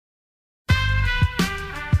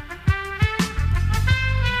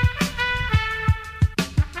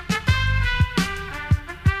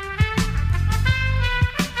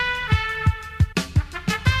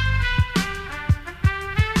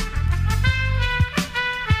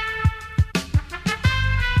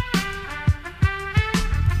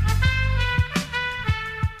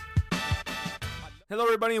Hello,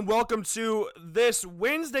 everybody, and welcome to this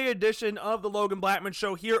Wednesday edition of the Logan Blackman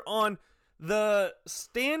Show here on the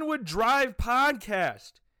Stanwood Drive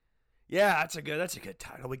podcast. Yeah, that's a good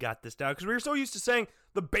title. We got this down because we were so used to saying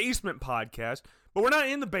the basement podcast, but we're not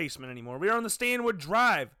in the basement anymore. We are on the Stanwood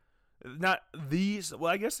Drive, not these.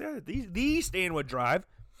 Well, I guess the Stanwood Drive,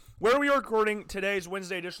 where we are recording today's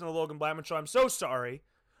Wednesday edition of the Logan Blackman Show. I'm so sorry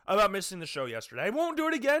about missing the show yesterday. I won't do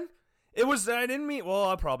it again. I didn't mean. Well,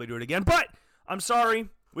 I'll probably do it again, but I'm sorry.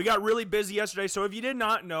 We got really busy yesterday, so if you did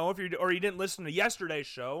not know, or you didn't listen to yesterday's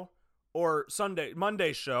show or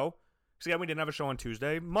Monday's show, because again, we didn't have a show on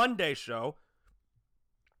Tuesday, Monday's show,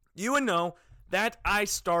 you would know that I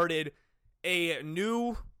started a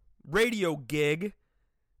new radio gig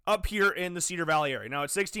up here in the Cedar Valley area. Now,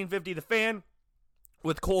 it's 1650 The Fan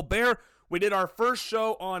with Colbert. We did our first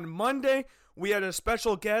show on Monday. We had a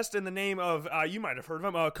special guest in the name of, you might have heard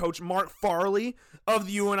of him, Coach Mark Farley of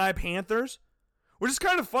the UNI Panthers. Which is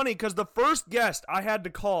kind of funny because the first guest I had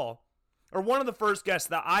to call, or one of the first guests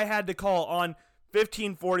that I had to call on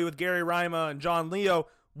 1540 with Gary Rima and John Leo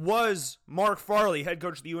was Mark Farley, head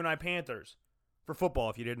coach of the UNI Panthers for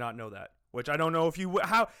football, if you did not know that. Which I don't know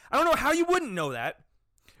I don't know how you wouldn't know that,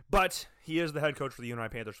 but he is the head coach for the UNI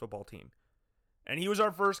Panthers football team. And he was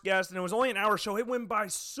our first guest, and it was only an hour show. It went by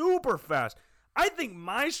super fast. I think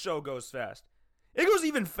my show goes fast. It goes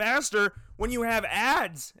even faster when you have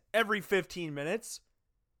ads every 15 minutes.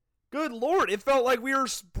 Good Lord, it felt like we were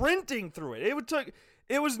sprinting through it.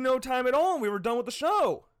 It was no time at all, and we were done with the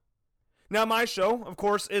show. Now, my show, of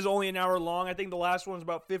course, is only an hour long. I think the last one was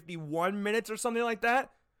about 51 minutes or something like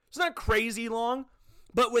that. It's not crazy long,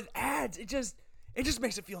 but with ads, it just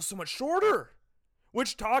makes it feel so much shorter.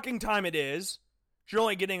 Which talking time it is. You're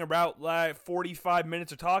only getting about 45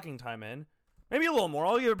 minutes of talking time in. Maybe a little more.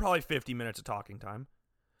 I'll give it probably 50 minutes of talking time.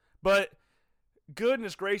 But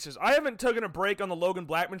goodness gracious, I haven't taken a break on the Logan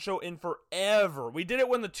Blackman Show in forever. We did it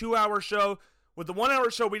when the 2-hour show. With the 1-hour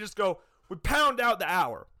show, we pound out the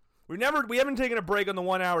hour. We haven't taken a break on the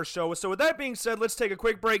 1-hour show. So with that being said, let's take a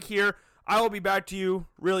quick break here. I will be back to you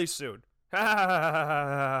really soon.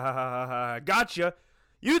 Gotcha.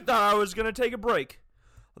 You thought I was going to take a break.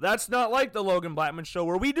 Well, that's not like the Logan Blackman Show,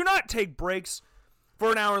 where we do not take breaks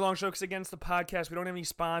for an hour-long show, because against the podcast, we don't have any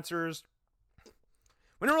sponsors.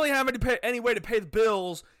 We don't really have any way to pay the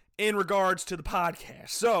bills in regards to the podcast.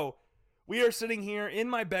 So, we are sitting here in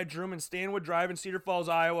my bedroom in Stanwood Drive in Cedar Falls,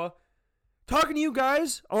 Iowa, talking to you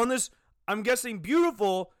guys on this, I'm guessing,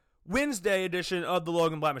 beautiful Wednesday edition of the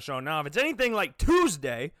Logan Blackman Show. Now, if it's anything like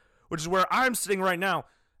Tuesday, which is where I'm sitting right now,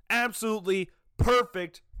 absolutely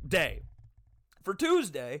perfect day. For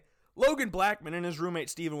Tuesday, Logan Blackman and his roommate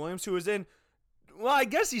Stephen Williams, who is in, well, I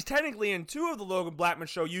guess he's technically in 2 of the Logan Blackman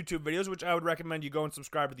Show YouTube videos, which I would recommend you go and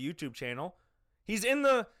subscribe to the YouTube channel. He's in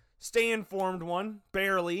the Stay Informed one,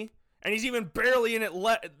 barely, and he's even barely in it,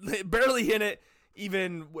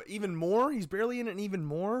 even more. He's barely in it, and even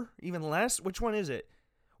more, even less. Which one is it?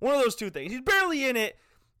 One of those two things. He's barely in it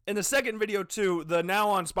in the second video too, the now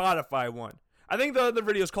on Spotify one. I think the other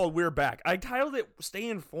video is called We're Back. I titled it Stay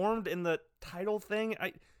Informed in the title thing.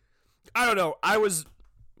 I don't know.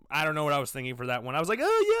 I don't know what I was thinking for that one. I was like,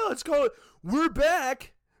 oh yeah, let's call it We're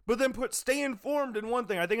Back, but then put Stay Informed in one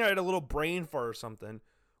thing. I think I had a little brain fart or something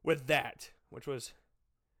with that, which was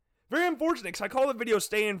very unfortunate because I call the video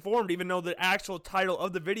Stay Informed even though the actual title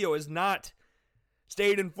of the video is not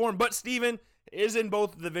Stayed Informed. But Steven is in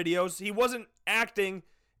both of the videos. He wasn't acting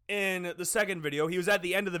in the second video. He was at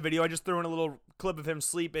the end of the video. I just threw in a little clip of him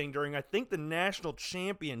sleeping during, I think, the national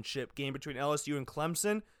championship game between LSU and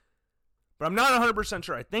Clemson. But I'm not 100%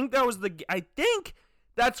 sure. I think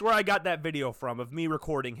that's where I got that video from, of me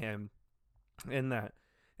recording him in that.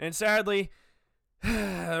 And sadly,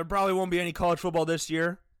 there probably won't be any college football this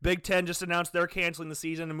year. Big Ten just announced they're canceling the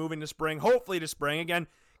season and moving to spring, hopefully to spring. Again,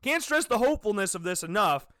 can't stress the hopefulness of this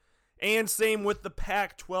enough. And same with the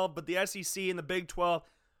Pac-12, but the SEC and the Big 12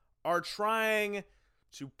 are trying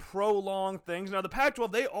to prolong things. Now, the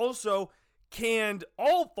Pac-12, they also canned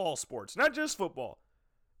all fall sports, not just football.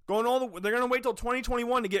 They're going to wait till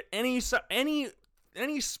 2021 to get any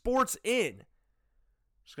sports in.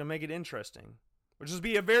 Just going to make it interesting. Which would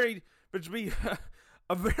be a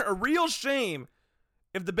real shame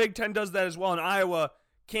if the Big Ten does that as well, and Iowa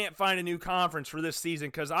can't find a new conference for this season,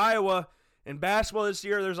 because Iowa in basketball this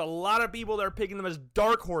year, there's a lot of people that are picking them as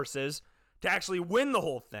dark horses to actually win the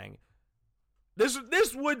whole thing. This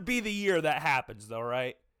would be the year that happens, though,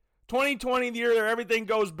 right? 2020, the year that everything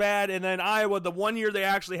goes bad, and then Iowa, the one year they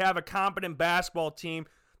actually have a competent basketball team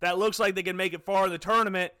that looks like they can make it far in the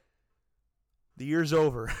tournament, the year's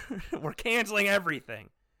over. We're canceling everything.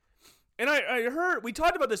 And I heard, we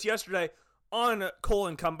talked about this yesterday on Cole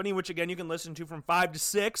and Company, which again you can listen to from 5 to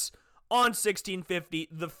 6 on 1650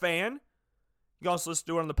 The Fan. You can also listen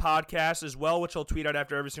to it on the podcast as well, which I'll tweet out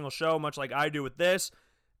after every single show, much like I do with this.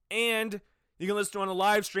 And you can listen to it on the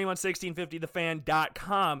live stream on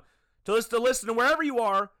 1650thefan.com to listen to wherever you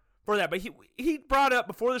are for that. But he brought up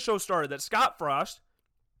before the show started that Scott Frost,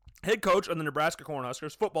 head coach of the Nebraska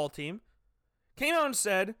Cornhuskers football team, came out and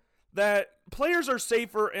said that players are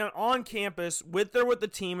safer on campus with the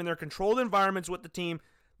team in their controlled environments with the team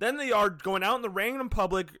than they are going out in the random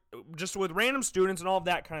public just with random students and all of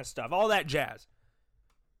that kind of stuff, all that jazz.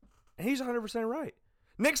 And he's 100% right.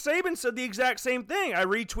 Nick Saban said the exact same thing. I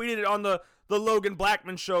retweeted it on the Logan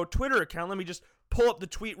Blackman Show Twitter account. Let me just pull up the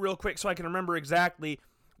tweet real quick so I can remember exactly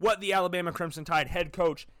what the Alabama Crimson Tide head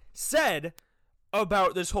coach said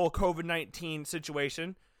about this whole COVID-19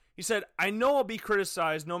 situation. He said, "I know I'll be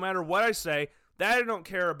criticized no matter what I say. That I don't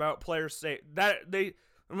care about players say. That they,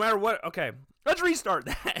 no matter what." Okay, let's restart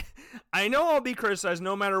that. "I know I'll be criticized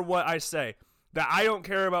no matter what I say. That I don't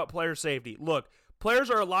care about player safety. Look, players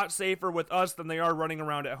are a lot safer with us than they are running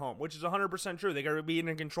around at home," which is 100% true. They got to be in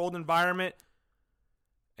a controlled environment.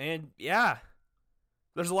 And yeah,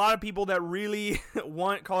 there's a lot of people that really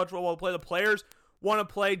want college football to play. The players want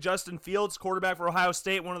to play Justin Fields, quarterback for Ohio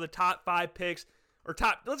State, one of the top 5 picks. Or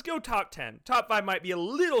let's go top 10. Top 5 might be a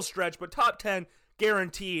little stretch, but top 10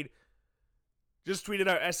 guaranteed. Just tweeted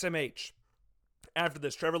out SMH after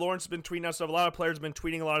this. Trevor Lawrence has been tweeting out stuff. A lot of players have been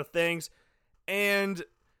tweeting a lot of things. And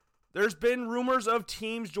there's been rumors of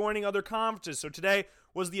teams joining other conferences. So today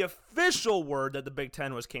was the official word that the Big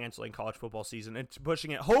Ten was canceling college football season and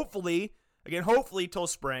pushing it, hopefully till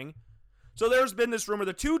spring. So there's been this rumor.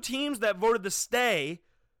 The 2 teams that voted to stay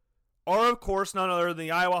are, of course, none other than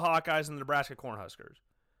the Iowa Hawkeyes and the Nebraska Cornhuskers.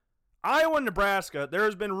 Iowa and Nebraska, there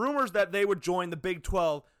has been rumors that they would join the Big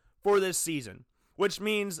 12 for this season, which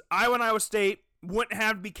means Iowa and Iowa State wouldn't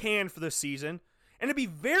have to be canned for this season. And it'd be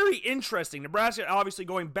very interesting. Nebraska obviously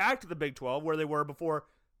going back to the Big 12, where they were before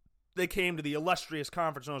they came to the illustrious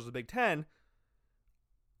conference known as the Big 10.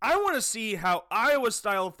 I want to see how Iowa's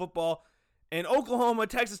style of football and Oklahoma,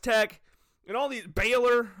 Texas Tech, and all these,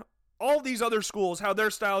 Baylor, all these other schools, how their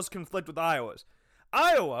styles conflict with Iowa's.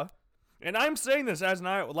 Iowa, and I'm saying this as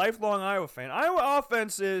a lifelong Iowa fan, Iowa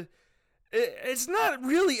offense it's not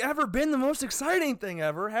really ever been the most exciting thing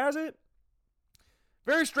ever, has it?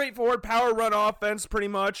 Very straightforward power run offense, pretty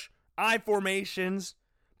much. I formations,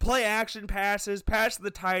 play action passes, pass to the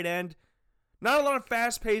tight end. Not a lot of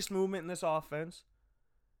fast-paced movement in this offense.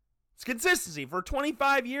 It's consistency. For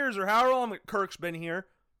 25 years or however long Kirk's been here,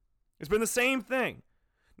 it's been the same thing.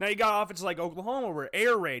 Now you got offenses like Oklahoma where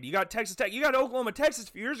air raid. You got Texas Tech. You got Oklahoma, Texas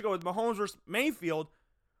a few years ago with Mahomes versus Mayfield,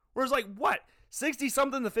 where it's like, what,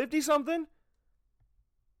 60-something to 50-something?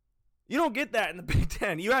 You don't get that in the Big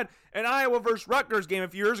Ten. You had an Iowa versus Rutgers game a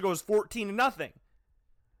few years ago was 14-0.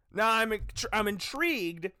 Now I'm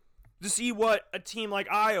intrigued to see what a team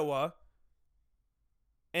like Iowa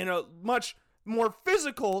and a much more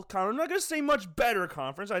physical conference, I'm not going to say much better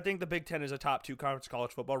conference. I think the Big Ten is a top 2 conference in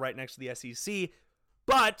college football right next to the SEC.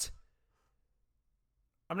 But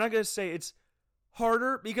I'm not going to say it's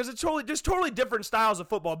harder because it's totally different styles of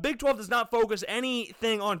football. Big 12 does not focus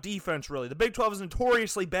anything on defense, really. The Big 12 is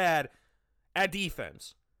notoriously bad at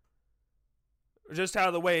defense. Just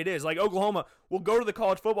how the way it is. Like Oklahoma will go to the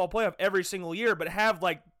college football playoff every single year, but have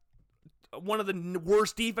like one of the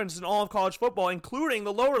worst defenses in all of college football, including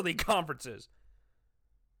the lower league conferences.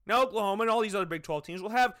 Now Oklahoma and all these other Big 12 teams will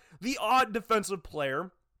have the odd defensive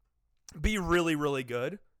player be really, really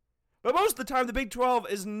good. But most of the time, the Big 12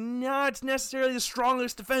 is not necessarily the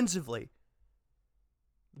strongest defensively.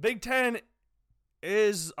 The Big Ten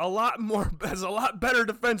has a lot better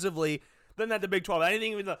defensively than that the Big 12. I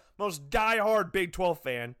think even the most diehard Big 12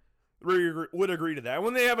 fan would agree to that.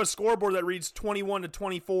 When they have a scoreboard that reads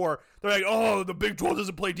 21-24, they're like, oh, the Big 12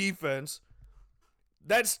 doesn't play defense.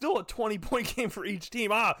 That's still a 20-point game for each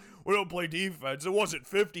team. We don't play defense. It wasn't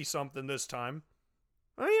 50-something this time.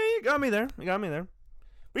 Oh, yeah, you got me there.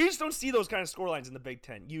 But you just don't see those kind of scorelines in the Big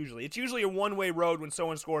Ten, usually. It's usually a one-way road when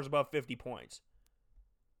someone scores above 50 points.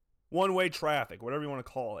 One-way traffic, whatever you want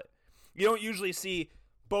to call it. You don't usually see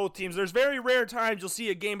both teams. There's very rare times you'll see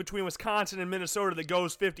a game between Wisconsin and Minnesota that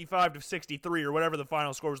goes 55-63 or whatever the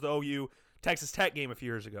final score was, the OU Texas Tech game a few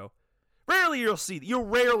years ago. You'll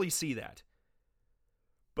rarely see that.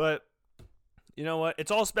 But you know what?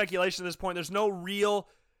 It's all speculation at this point. There's no real...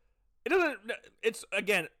 It's,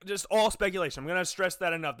 again, just all speculation. I'm going to stress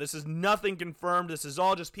that enough. This is nothing confirmed. This is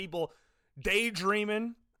all just people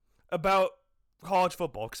daydreaming about college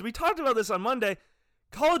football. Because we talked about this on Monday.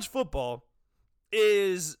 College football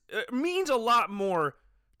means a lot more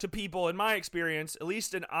to people, in my experience, at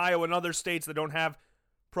least in Iowa and other states that don't have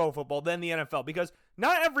pro football, than the NFL. Because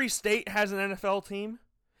not every state has an NFL team.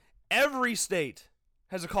 Every state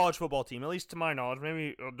has a college football team, at least to my knowledge.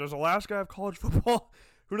 Maybe, does Alaska have college football?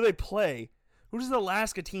 Who do they play? Who does the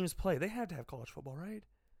Alaska teams play? They have to have college football, right?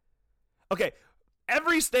 Okay,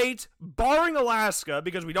 every state, barring Alaska,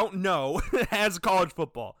 because we don't know, has college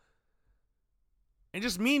football. It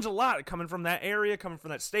just means a lot coming from that area, coming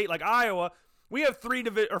from that state. Like Iowa, we have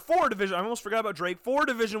 4 division. I almost forgot about Drake. 4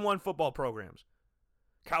 Division I football programs.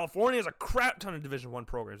 California has a crap ton of Division I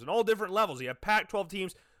programs in all different levels. You have Pac-12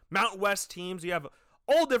 teams, Mountain West teams. You have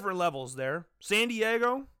all different levels there. San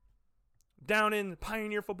Diego, down in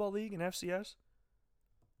Pioneer Football League and FCS.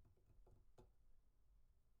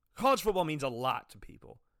 College football means a lot to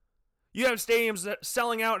people. You have stadiums that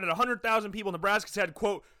selling out at 100,000 people. Nebraska's had,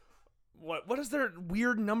 quote, what is their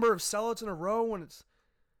weird number of sellouts in a row when it's,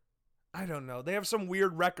 I don't know. They have some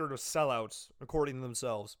weird record of sellouts, according to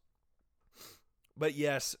themselves. But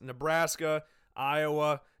yes, Nebraska,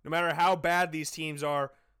 Iowa, no matter how bad these teams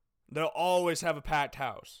are, they'll always have a packed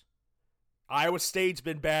house. Iowa State's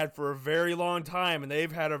been bad for a very long time, and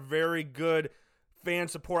they've had a very good fan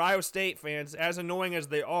support. Iowa State fans, as annoying as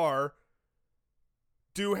they are,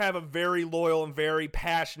 do have a very loyal and very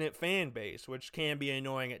passionate fan base, which can be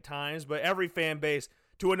annoying at times, but every fan base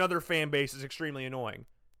to another fan base is extremely annoying.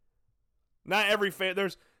 Not every fan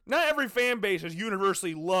base is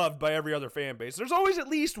universally loved by every other fan base. There's always at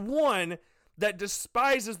least one that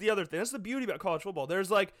despises the other thing. That's the beauty about college football.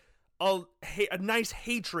 There's like a nice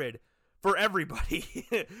hatred for everybody.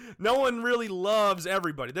 No one really loves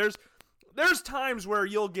everybody. There's times where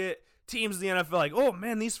you'll get teams in the NFL like, oh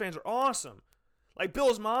man, these fans are awesome. Like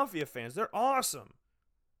Bills Mafia fans, they're awesome.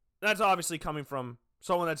 That's obviously coming from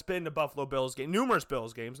someone that's been to Buffalo Bills games, numerous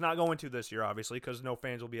Bills games, not going to this year, obviously, because no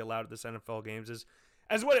fans will be allowed at this NFL games,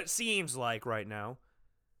 as what it seems like right now.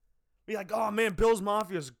 Be like, oh man, Bills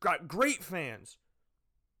Mafia's got great fans.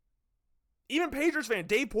 Even Patriots fan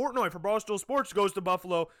Dave Portnoy from Barstool Sports goes to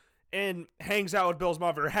Buffalo and hangs out with Bills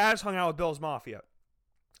Mafia, or has hung out with Bills Mafia.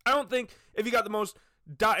 I don't think if you got the most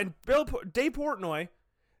Dave Portnoy,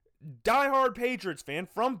 diehard Patriots fan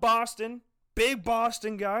from Boston, big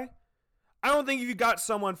Boston guy. I don't think if you got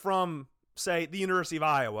someone from, say, the University of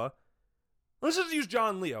Iowa. Let's just use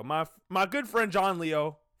John Leo, my good friend John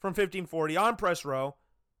Leo from 1540 on press row.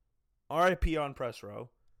 RIP on press row.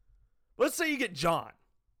 Let's say you get John,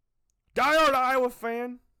 diehard Iowa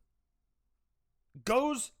fan,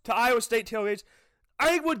 goes to Iowa State tailgates.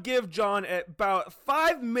 I would give John about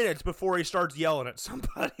 5 minutes before he starts yelling at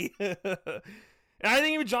somebody. And I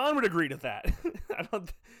think even John would agree to that. I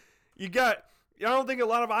don't think a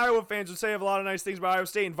lot of Iowa fans would say a lot of nice things about Iowa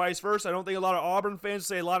State and vice versa. I don't think a lot of Auburn fans would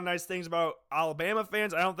say a lot of nice things about Alabama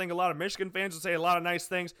fans. I don't think a lot of Michigan fans would say a lot of nice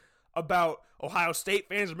things about Ohio State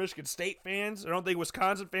fans or Michigan State fans. I don't think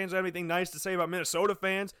Wisconsin fans have anything nice to say about Minnesota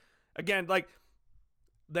fans. Again, like,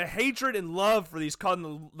 the hatred and love for these,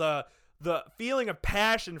 the feeling of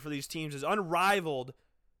passion for these teams is unrivaled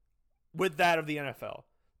with that of the NFL.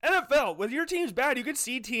 NFL, when your team's bad, you can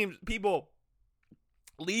see people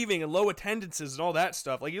leaving and low attendances and all that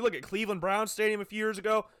stuff. Like, you look at Cleveland Browns Stadium a few years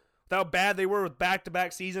ago, how bad they were with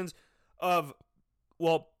back-to-back seasons of,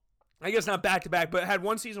 well, I guess not back-to-back, but had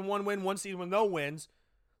one season one win, one season with no wins.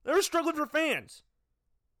 They were struggling for fans.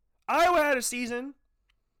 Iowa had a season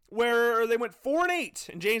where they went 4-8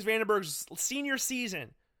 in James Vandenberg's senior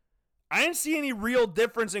season. I didn't see any real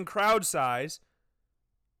difference in crowd size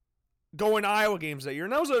going to Iowa games that year.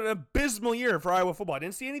 And that was an abysmal year for Iowa football. I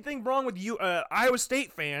didn't see anything wrong with Iowa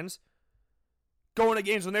State fans going to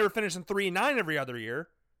games when they were finishing 3-9 every other year.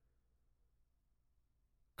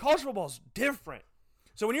 College football is different.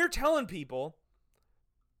 So when you're telling people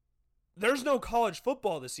there's no college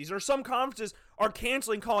football this season, or some conferences are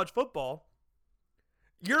canceling college football,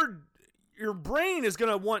 your brain is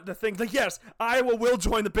going to want to think that, yes, Iowa will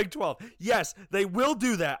join the Big 12. Yes, they will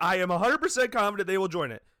do that. I am 100% confident they will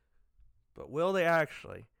join it. But will they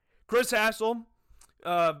actually? Chris Hassel,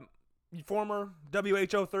 former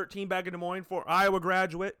WHO 13 back in Des Moines, for Iowa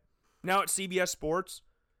graduate, now at CBS Sports,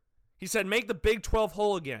 he said, make the Big 12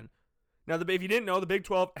 whole again. Now, if you didn't know, the Big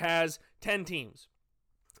 12 has 10 teams.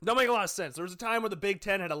 Don't make a lot of sense. There was a time where the Big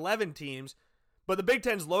 10 had 11 teams, but the Big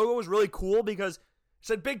 10's logo was really cool because it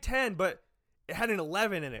said Big 10, but it had an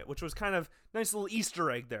 11 in it, which was kind of a nice little Easter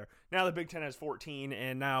egg there. Now the Big 10 has 14,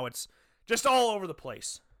 and now it's just all over the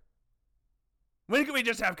place. When can we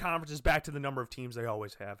just have conferences back to the number of teams they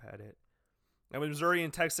always have had it? Now, Missouri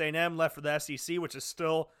and Texas A&M left for the SEC, which is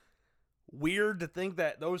still weird to think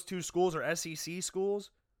that those two schools are SEC schools,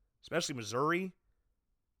 especially Missouri.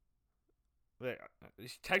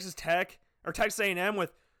 Texas Tech or Texas A&M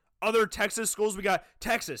with other Texas schools. We got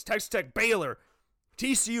Texas Tech, Baylor,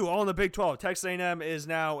 TCU, all in the Big 12. Texas A&M is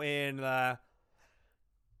now in the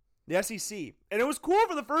SEC. And it was cool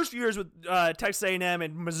for the first few years with Texas A&M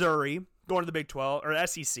and Missouri going to the Big 12 or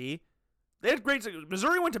SEC. They had great.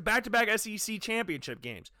 Missouri went to back-to-back SEC championship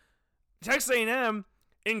games. Texas A&M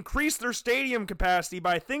increased their stadium capacity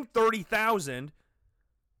by, I think, 30,000,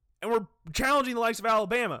 and were challenging the likes of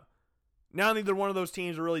Alabama. Now neither one of those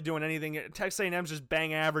teams are really doing anything. Texas A&M's just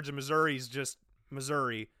bang average, and Missouri's just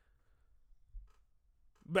Missouri.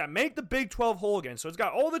 But make the Big 12 whole again. So it's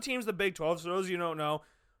got all the teams in the Big 12. So those of you who don't know,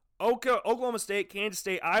 Oklahoma State, Kansas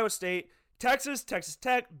State, Iowa State, Texas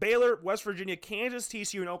Tech, Baylor, West Virginia, Kansas,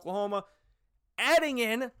 TCU, and Oklahoma. Adding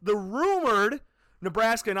in the rumored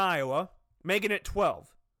Nebraska and Iowa, making it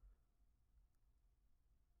 12.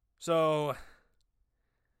 So,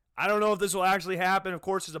 I don't know if this will actually happen. Of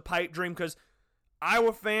course, it's a pipe dream because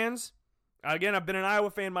Iowa fans, again, I've been an Iowa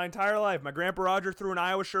fan my entire life. My grandpa Roger threw an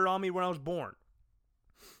Iowa shirt on me when I was born.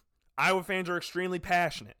 Iowa fans are extremely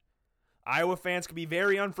passionate. Iowa fans can be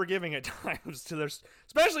very unforgiving at times,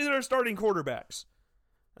 especially their starting quarterbacks.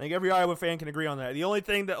 I think every Iowa fan can agree on that. The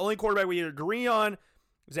only quarterback we agree on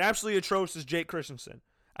is absolutely atrocious is Jake Christensen.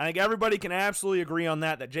 I think everybody can absolutely agree on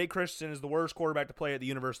that Jake Christensen is the worst quarterback to play at the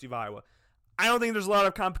University of Iowa. I don't think there's a lot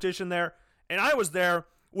of competition there. And I was there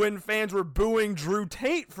when fans were booing Drew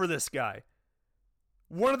Tate for this guy.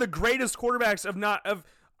 One of the greatest quarterbacks of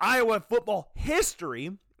Iowa football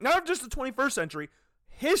history, not of just the 21st century,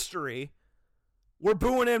 history, we're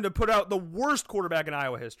booing him to put out the worst quarterback in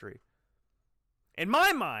Iowa history. In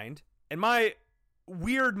my mind, in my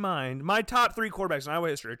weird mind, my top three quarterbacks in Iowa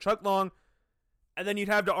history are Chuck Long, and then you'd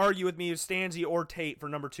have to argue with me if Stanzi or Tate for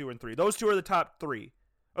number 2 and 3. Those two are the top three.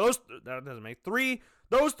 That doesn't make three.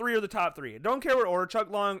 Those three are the top three. Don't care what order.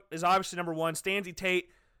 Chuck Long is obviously number 1. Stanzi, Tate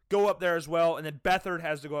go up there as well, and then Beathard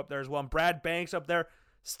has to go up there as well, and Brad Banks up there.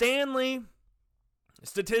 Stanley,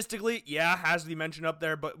 statistically, has to be mentioned up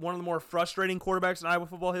there, but one of the more frustrating quarterbacks in Iowa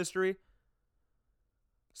football history.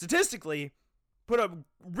 Statistically, put up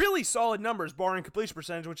really solid numbers, barring completion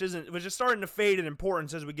percentage, which is starting to fade in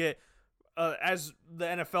importance as we get as the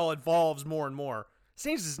NFL evolves more and more.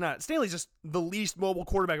 Stanley's just the least mobile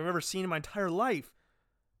quarterback I've ever seen in my entire life.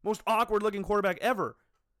 Most awkward-looking quarterback ever.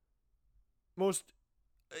 Most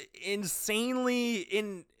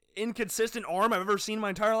insanely inconsistent arm I've ever seen in my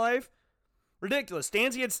entire life. Ridiculous.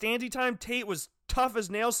 Stanzi had Stanzi time. Tate was tough as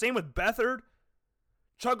nails. Same with Beathard.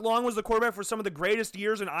 Chuck Long was the quarterback for some of the greatest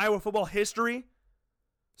years in Iowa football history.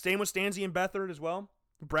 Same with Stanzi and Beathard as well.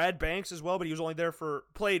 Brad Banks as well, but he was only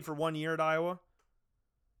played for 1 year at Iowa.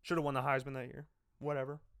 Should have won the Heisman that year.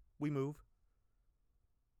 Whatever. We move.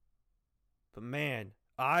 But man,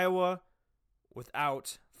 Iowa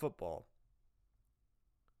without football.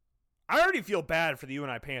 I already feel bad for the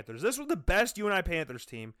UNI Panthers. This was the best UNI Panthers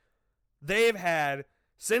team they've had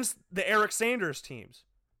since the Eric Sanders teams.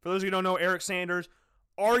 For those of you who don't know, Eric Sanders,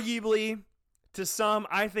 arguably, to some,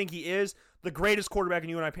 I think he is the greatest quarterback in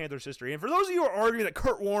UNI Panthers history. And for those of you who are arguing that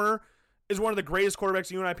Kurt Warner is one of the greatest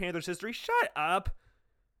quarterbacks in UNI Panthers history, shut up.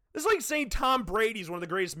 It's like saying Tom Brady is one of the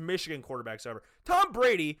greatest Michigan quarterbacks ever. Tom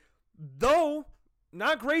Brady, though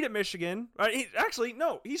not great at Michigan,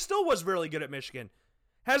 he still was really good at Michigan,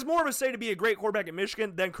 has more of a say to be a great quarterback at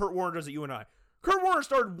Michigan than Kurt Warner does at UNI. Kurt Warner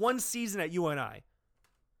started 1 season at UNI.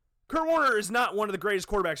 Kurt Warner is not one of the greatest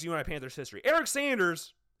quarterbacks in UNI Panthers history. Eric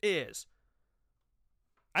Sanders is.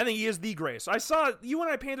 I think he is the greatest. I saw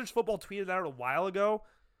UNI Panthers football tweeted out a while ago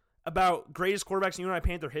about greatest quarterbacks in UNI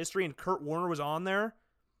Panther history, and Kurt Warner was on there.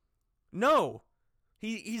 No,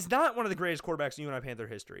 he's not one of the greatest quarterbacks in UNI Panther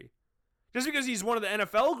history. Just because he's one of the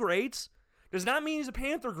NFL greats does not mean he's a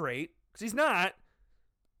Panther great, because he's not.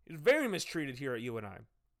 He's very mistreated here at UNI.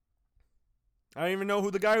 I don't even know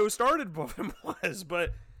who the guy who started above him was,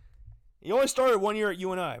 but he only started 1 year at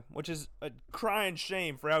UNI, which is a crying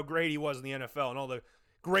shame for how great he was in the NFL and all the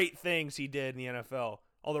great things he did in the NFL,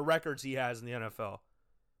 all the records he has in the NFL.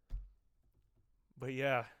 But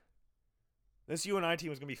yeah, this UNI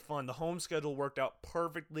team is going to be fun. The home schedule worked out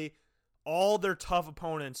perfectly. All their tough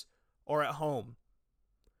opponents are at home.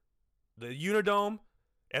 The Unidome,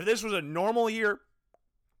 if this was a normal year,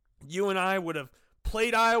 UNI would have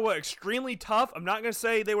played Iowa extremely tough. I'm not going to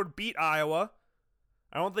say they would beat Iowa.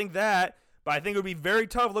 I don't think that, but I think it would be very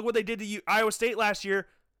tough. Look what they did to Iowa State last year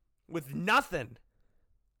with nothing.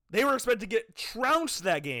 They were expected to get trounced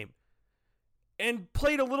that game and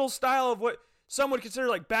played a little style of what some would consider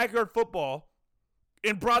like backyard football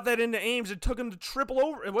and brought that into Ames and took them to triple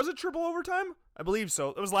over. Was it triple overtime? I believe so.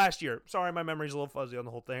 It was last year. Sorry, my memory's a little fuzzy on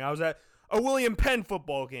the whole thing. I was at a William Penn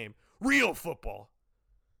football game. Real football.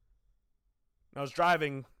 I was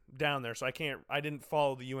driving down there, so I didn't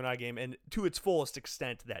follow the UNI game and to its fullest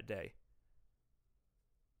extent that day.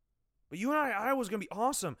 But UNI Iowa's going to be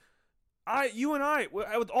awesome. UNI,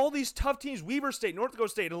 with all these tough teams, Weber State, North Dakota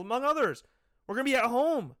State, among others, we're going to be at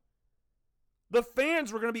home. The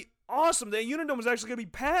fans were going to be awesome. The Unidome was actually going to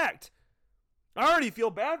be packed. I already feel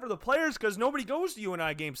bad for the players because nobody goes to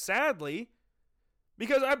UNI games, sadly.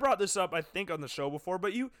 Because I brought this up, I think, on the show before,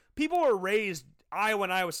 but people are raised Iowa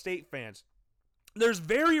and Iowa State fans. There's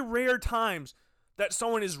very rare times that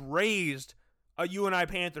someone is raised a UNI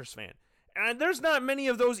Panthers fan. And there's not many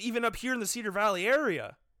of those even up here in the Cedar Valley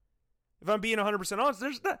area. If I'm being 100% honest,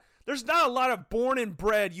 there's not a lot of born and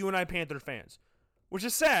bred UNI Panther fans, which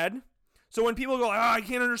is sad. So when people go, I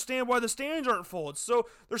can't understand why the stands aren't full.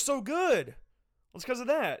 They're so good. Well, it's because of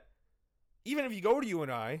that. Even if you go to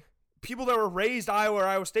UNI, people that were raised Iowa or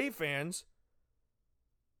Iowa State fans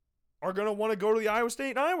are going to want to go to the Iowa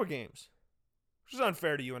State and Iowa games, which is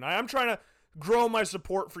unfair to UNI. I'm trying to grow my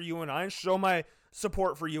support for UNI and show my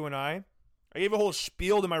support for UNI. I gave a whole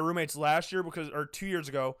spiel to my roommates last year or 2 years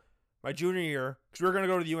ago, my junior year, because we were going to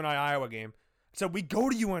go to the UNI Iowa game. I said, we go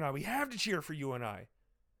to UNI. We have to cheer for UNI.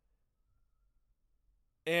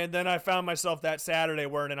 And then I found myself that Saturday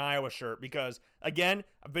wearing an Iowa shirt because, again,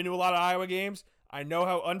 I've been to a lot of Iowa games. I know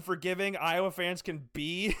how unforgiving Iowa fans can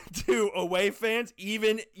be to away fans,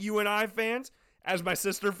 even UNI fans, as my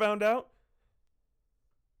sister found out.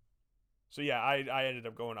 So, yeah, I ended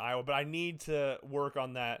up going to Iowa, but I need to work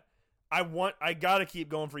on that. I got to keep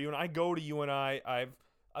going for UNI. I go to UNI.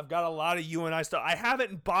 I've got a lot of UNI stuff. I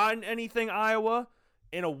haven't bought anything Iowa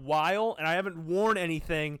in a while, and I haven't worn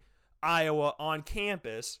anything Iowa on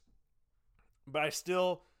campus, but I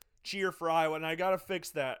still cheer for Iowa, and I got to fix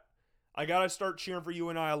that. I got to start cheering for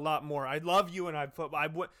UNI a lot more. I love UNI football. I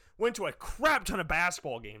went to a crap ton of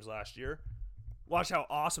basketball games last year. Watch how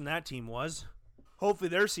awesome that team was. Hopefully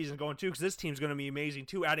their season's going too, because this team's going to be amazing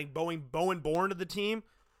too. Adding Bowen Bourne to the team,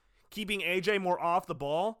 keeping AJ more off the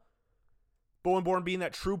ball. Bowen Bourne being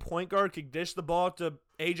that true point guard, could dish the ball to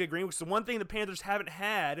AJ Green, which is the one thing the Panthers haven't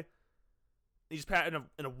had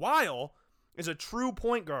in a while, is a true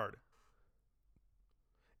point guard.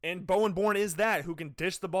 And Bowen Bourne is that, who can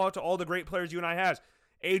dish the ball to all the great players UNI has.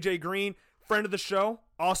 AJ Green, friend of the show.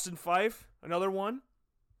 Austin Fife, another one.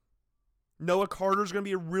 Noah Carter's going to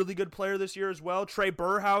be a really good player this year as well. Trey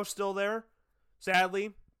Burhouse still there.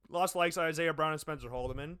 Sadly, lost likes Isaiah Brown and Spencer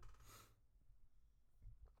Haldeman.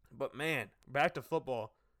 But man, back to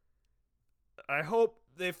football. I hope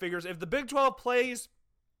they figures if the Big 12 plays,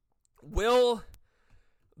 will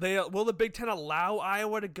the Big Ten allow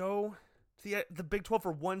Iowa to go to the Big 12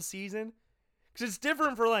 for one season? Because it's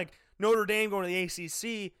different for like Notre Dame going to the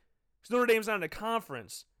ACC, because Notre Dame's not in a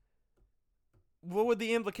conference. What would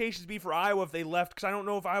the implications be for Iowa if they left? Because I don't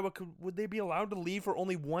know if Iowa would they be allowed to leave for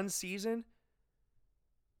only one season?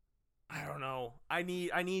 I don't know. I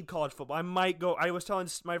need college football. I might go. I was telling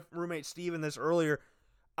my roommate Steven this earlier.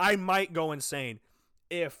 I might go insane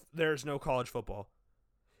if there's no college football.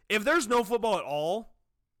 If there's no football at all,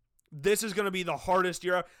 this is going to be the hardest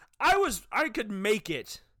year. I could make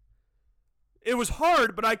it. It was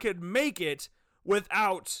hard, but I could make it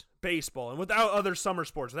without baseball and without other summer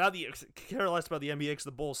sports. Without care less about the NBA because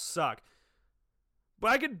the Bulls suck.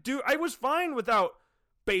 But I was fine without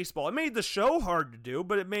baseball. It made the show hard to do,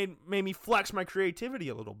 but it made me flex my creativity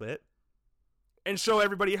a little bit and show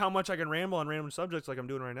everybody how much I can ramble on random subjects like I'm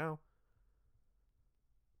doing right now.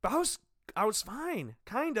 But I was fine,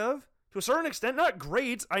 kind of, to a certain extent. Not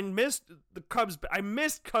great. I missed the Cubs. I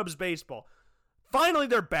missed Cubs baseball. Finally,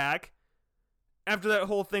 they're back after that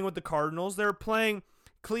whole thing with the Cardinals. They're playing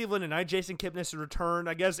Cleveland tonight. Jason Kipnis returned.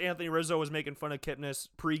 I guess Anthony Rizzo was making fun of Kipnis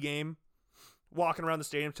pregame, walking around the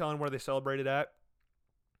stadium telling where they celebrated at.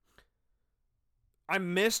 I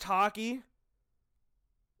missed hockey.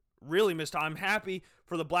 Really missed. I'm happy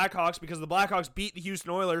for the Blackhawks because the Blackhawks beat the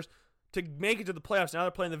Houston Oilers to make it to the playoffs. Now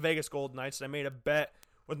they're playing the Vegas Golden Knights. And I made a bet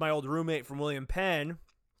with my old roommate from William Penn,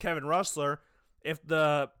 Kevin Russler. If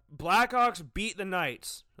the Blackhawks beat the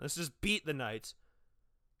Knights, let's just beat the Knights,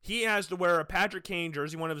 he has to wear a Patrick Kane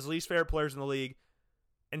jersey, one of his least favorite players in the league,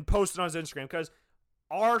 and post it on his Instagram. Because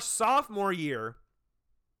our sophomore year,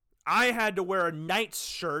 I had to wear a Knights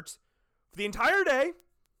shirt for the entire day,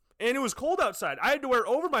 and it was cold outside. I had to wear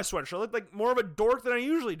over my sweatshirt. I looked like more of a dork than I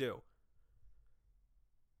usually do.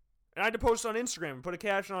 And I had to post on Instagram and put a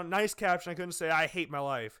caption on, nice caption. I couldn't say, I hate my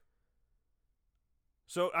life.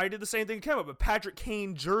 So I did the same thing to Kevin, but Patrick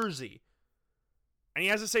Kane jersey. And he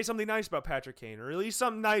has to say something nice about Patrick Kane, or at least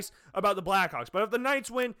something nice about the Blackhawks. But if the Knights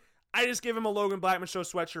win, I just give him a Logan Blackman Show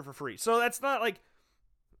sweatshirt for free. So that's not like,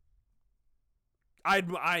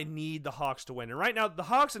 I need the Hawks to win. And right now, the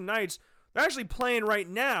Hawks and Knights, they're actually playing right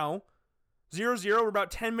now 0-0. We're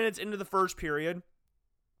about 10 minutes into the first period.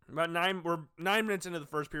 We're 9 minutes into the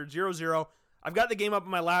first period, 0-0. I've got the game up on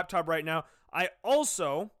my laptop right now. I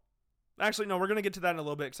also, actually, no, we're going to get to that in a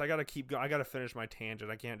little bit because I got to keep going. I got to finish my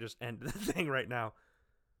tangent. I can't just end the thing right now.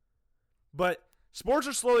 But sports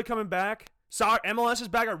are slowly coming back. MLS is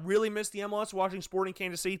back. I really missed the MLS watching Sporting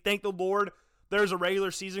Kansas City. Thank the Lord there's a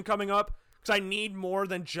regular season coming up because I need more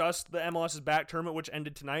than just the MLS is back tournament, which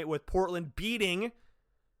ended tonight with Portland beating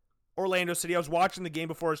Orlando City. I was watching the game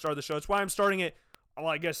before I started the show. That's why I'm starting it. Well,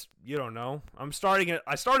 I guess you don't know. I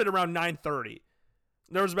started around 9:30.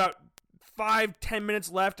 There was about 5-10 minutes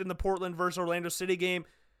left in the Portland versus Orlando City game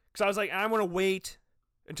because I was like, I want to wait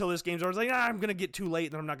until this game's over. I was like, I'm going to get too late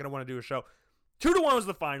and then I'm not going to want to do a show. 2-1 was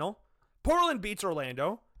the final. Portland beats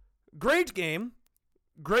Orlando. Great game.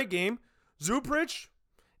 Zuprich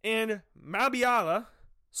and Mabiala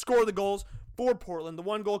score the goals for Portland. The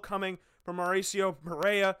one goal coming from Mauricio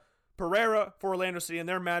Pereira for Orlando City, and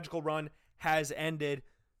their magical run has ended.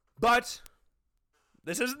 But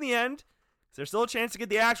this isn't the end. There's still a chance to get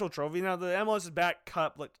the actual trophy. Now, the MLS is back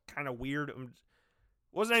cup looked kind of weird.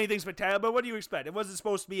 Wasn't anything spectacular, but what do you expect? It wasn't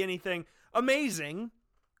supposed to be anything amazing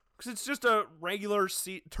because it's just a regular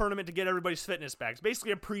tournament to get everybody's fitness back. It's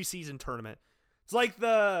basically a preseason tournament. It's like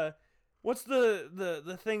what's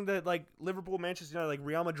the thing that like Liverpool, Manchester United, like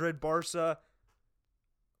Real Madrid, Barca.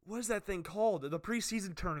 What is that thing called? The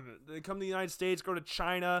preseason tournament. They come to the United States, go to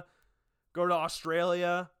China, go to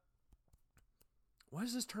Australia. What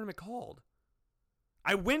is this tournament called?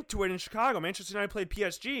 I went to it in Chicago. Manchester United played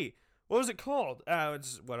PSG. What was it called?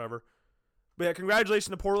 It's whatever. But yeah, congratulations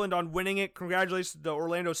to Portland on winning it. Congratulations to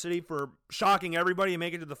Orlando City for shocking everybody and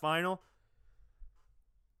making it to the final.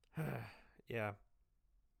 Yeah.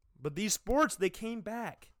 But these sports, they came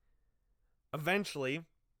back. Eventually.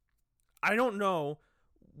 I don't know.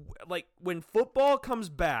 Like, when football comes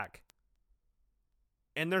back,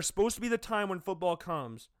 and there's supposed to be the time when football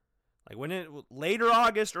comes, like when later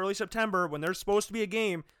August, early September, when there's supposed to be a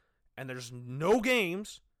game, and there's no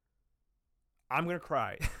games, I'm going to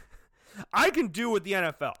cry. I can do with the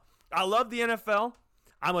NFL. I love the NFL.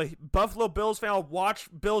 I'm a Buffalo Bills fan. I'll watch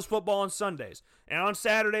Bills football on Sundays. And on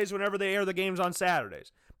Saturdays, whenever they air the games on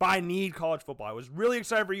Saturdays. But I need college football. I was really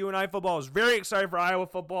excited for UNI football. I was very excited for Iowa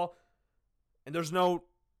football. And there's none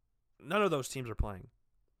of those teams are playing.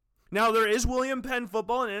 Now, there is William Penn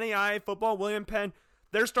football and NAIA football. William Penn,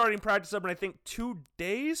 they're starting practice up in, I think, 2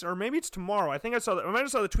 days. Or maybe it's tomorrow. I think I might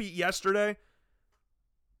have saw the tweet yesterday.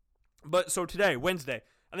 But so today, Wednesday,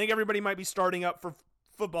 I think everybody might be starting up for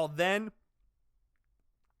football then.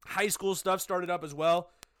 High school stuff started up as well.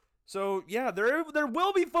 So, yeah, there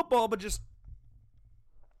will be football, but just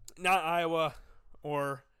not Iowa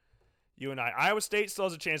or UNI. Iowa State still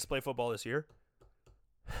has a chance to play football this year.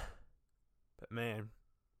 But, man,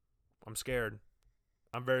 I'm scared.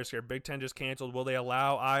 I'm very scared. Big Ten just canceled. Will they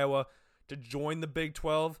allow Iowa to join the Big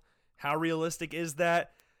 12? How realistic is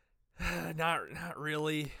that? Not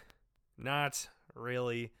really. Not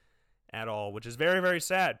really at all, which is very, very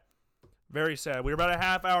sad. Very sad. We're about a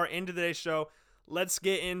half hour into today's show. Let's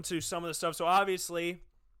get into some of the stuff. So obviously,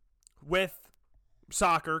 with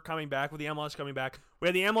soccer coming back, with the MLS coming back, we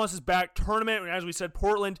had the MLS is back tournament. And as we said,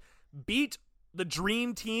 Portland beat the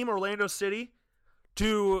dream team, Orlando City,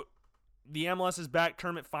 to the MLS is back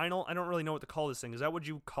tournament final. I don't really know what to call this thing. Is that what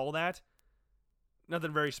you call that?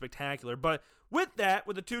 Nothing very spectacular. But with that,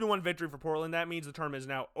 with a 2-1 victory for Portland, that means the tournament is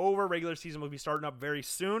now over. Regular season will be starting up very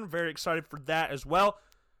soon. Very excited for that as well.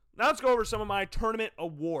 Now let's go over some of my tournament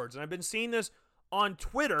awards. And I've been seeing this on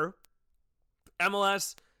Twitter.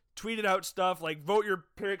 MLS tweeted out stuff like vote your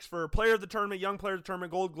picks for player of the tournament, young player of the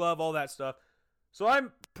tournament, gold glove, all that stuff. So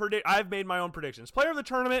I've made my own predictions. Player of the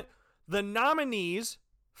tournament, the nominees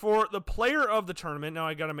for the player of the tournament, now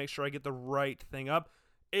I got to make sure I get the right thing up,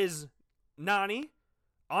 is Nani,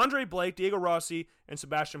 Andre Blake, Diego Rossi, and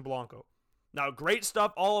Sebastian Blanco. Now, great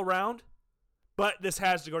stuff all around, but this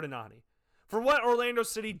has to go to Nani. For what Orlando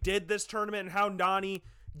City did this tournament and how Nani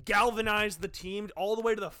galvanized the team all the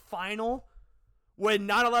way to the final, when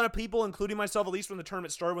not a lot of people, including myself, at least when the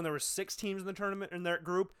tournament started, when there were 6 teams in the tournament in their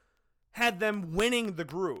group, had them winning the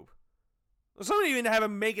group. Some even have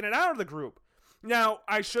them making it out of the group. Now,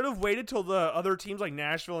 I should have waited till the other teams like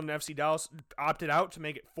Nashville and FC Dallas opted out to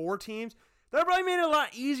make it 4 teams. That probably made it a lot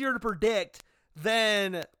easier to predict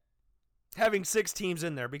than having 6 teams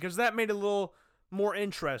in there, because that made it a little more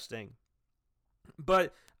interesting.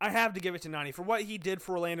 But I have to give it to Nani for what he did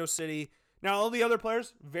for Orlando City. Now, all the other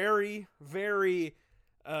players, very, very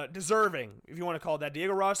deserving, if you want to call it that.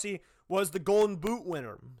 Diego Rossi was the Golden Boot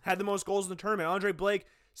winner, had the most goals in the tournament. Andre Blake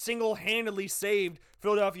single-handedly saved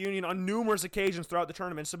Philadelphia Union on numerous occasions throughout the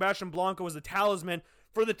tournament. Sebastian Blanco was the talisman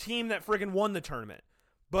for the team that friggin' won the tournament.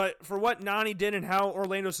 But for what Nani did and how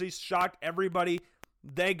Orlando City shocked everybody,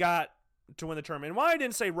 they got to win the tournament. And why I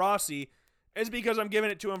didn't say Rossi is because I'm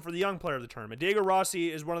giving it to him for the young player of the tournament. Diego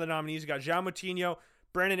Rossi is one of the nominees. You got João Moutinho,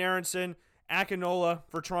 Brandon Aronson, Akinola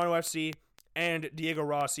for Toronto FC, and Diego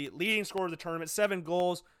Rossi. Leading scorer of the tournament, 7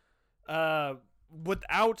 goals.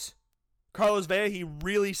 Without Carlos Vela, he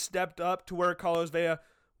really stepped up to where Carlos Vela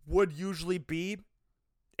would usually be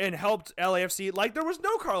and helped LAFC. Like, there was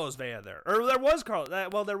no Carlos Vela there. Or there was Carlos.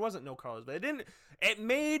 Well, there wasn't no Carlos Vela. It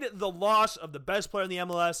made the loss of the best player in the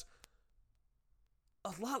MLS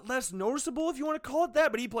a lot less noticeable, if you want to call it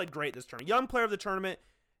that, but he played great this tournament. Young player of the tournament.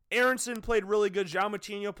 Aronson played really good. João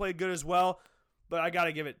Moutinho played good as well, but I got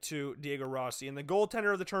to give it to Diego Rossi. And the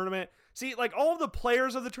goaltender of the tournament, see, like all of the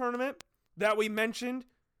players of the tournament that we mentioned,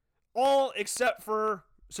 all except for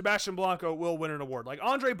Sebastian Blanco will win an award. Like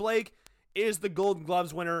Andre Blake is the Golden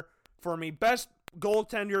Gloves winner for me. Best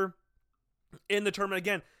goaltender in the tournament.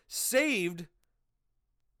 Again, saved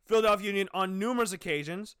Philadelphia Union on numerous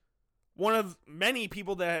occasions. One of many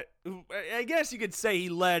people that, I guess you could say he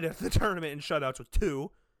led the tournament in shutouts with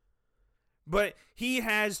 2. But he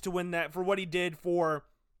has to win that for what he did for,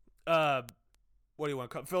 what do you want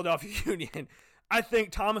to call it? Philadelphia Union. I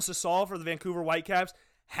think Thomas Hasal for the Vancouver Whitecaps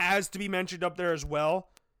has to be mentioned up there as well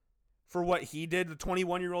for what he did. The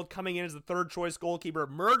 21-year-old coming in as the third-choice goalkeeper,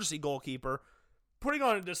 emergency goalkeeper, putting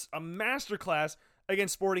on just a masterclass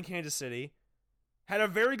against Sporting Kansas City. Had a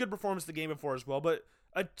very good performance the game before as well, but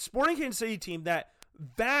a Sporting Kansas City team that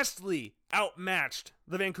vastly outmatched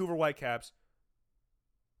the Vancouver Whitecaps.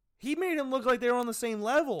 He made them look like they were on the same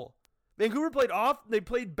level. Vancouver played off, they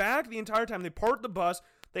played back the entire time. They parked the bus.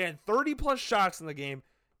 They had 30-plus shots in the game,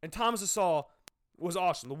 and Thomas Hasal was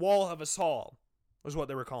awesome. The wall of Hasal was what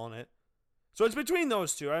they were calling it. So it's between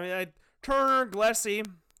those two. I mean, Turner, Glessy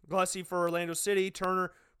for Orlando City,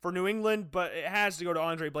 Turner for New England, but it has to go to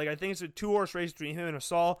Andre Blake. I think it's a 2-horse race between him and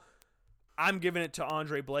Hasal. I'm giving it to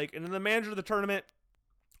Andre Blake. And then the manager of the tournament,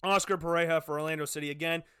 Oscar Pareja for Orlando City.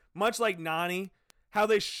 Again, much like Nani, how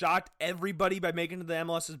they shocked everybody by making it to the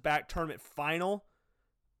MLS's back tournament final.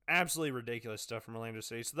 Absolutely ridiculous stuff from Orlando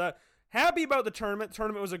City. So happy about the tournament. The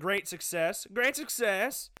tournament was a great success. Great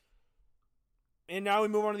success. And now we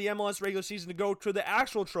move on to the MLS regular season to go to the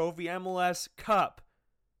actual trophy, MLS Cup.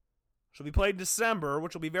 Which will be played in December,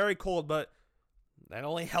 which will be very cold, but that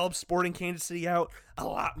only helps Sporting Kansas City out a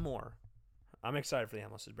lot more. I'm excited for the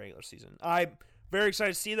MLS's regular season. I'm very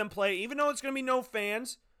excited to see them play. Even though it's going to be no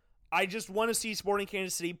fans, I just want to see Sporting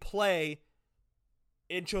Kansas City play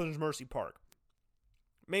in Children's Mercy Park.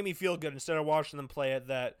 Made me feel good instead of watching them play at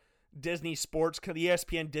that Disney Sports, the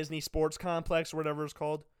ESPN Disney Sports Complex or whatever it's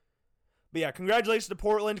called. But yeah, congratulations to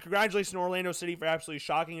Portland. Congratulations to Orlando City for absolutely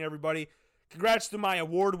shocking everybody. Congrats to my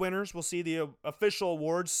award winners. We'll see the official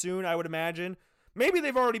awards soon, I would imagine. Maybe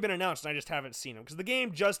they've already been announced and I just haven't seen them because the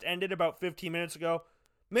game just ended about 15 minutes ago.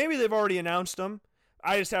 Maybe they've already announced them.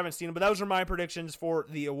 I just haven't seen them. But those are my predictions for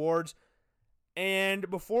the awards. And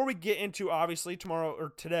before we get into, obviously, tomorrow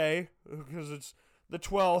or today, because it's the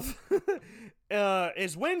 12th,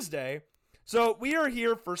 is Wednesday. So we are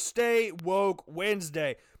here for Stay Woke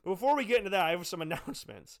Wednesday. But before we get into that, I have some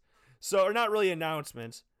announcements. Or not really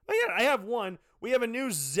announcements. But yeah, I have one. We have a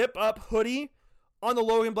new zip-up hoodie on the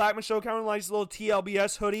Logan Blackman Show account. Nice little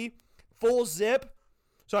TLBS hoodie. Full zip.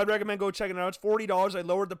 So I'd recommend go checking it out. It's $40. I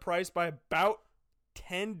lowered the price by about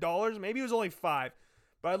 $10. Maybe it was only $5.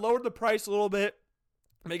 But I lowered the price a little bit.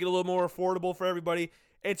 Make it a little more affordable for everybody.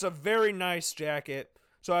 It's a very nice jacket.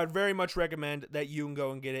 So I'd very much recommend that you can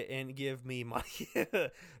go and get it and give me money.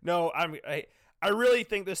 No, I really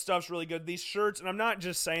think this stuff's really good. These shirts, and I'm not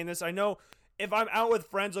just saying this. I know if I'm out with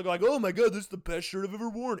friends, I'll go like, oh my God, this is the best shirt I've ever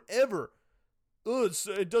worn, ever.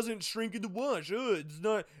 It doesn't shrink in the wash.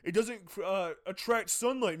 It doesn't attract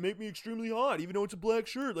sunlight and make me extremely hot, even though it's a black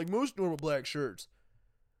shirt, like most normal black shirts.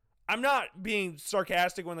 I'm not being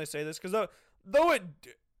sarcastic when they say this, because though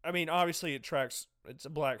obviously it's a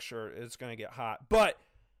black shirt, it's going to get hot, but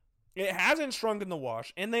it hasn't shrunk in the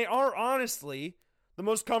wash, and they are honestly the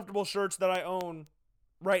most comfortable shirts that I own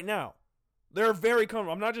right now. They're very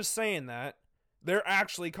comfortable. I'm not just saying that. They're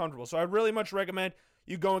actually comfortable. So I really much recommend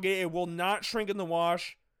you go and get it. It will not shrink in the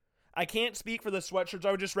wash. I can't speak for the sweatshirts.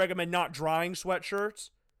 I would just recommend not drying sweatshirts.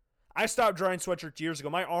 I stopped drying sweatshirts years ago.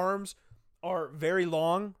 My arms are very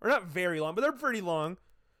long, or not very long, but they're pretty long.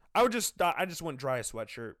 I just wouldn't dry a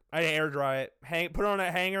sweatshirt. I'd air dry it, put it on a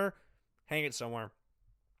hanger, hang it somewhere.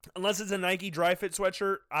 Unless it's a Nike dry fit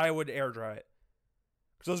sweatshirt, I would air dry it.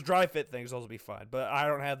 Because those dry fit things, those will be fine. But I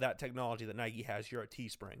don't have that technology that Nike has here at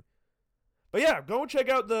Teespring. But yeah, go check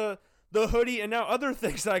out the hoodie and now other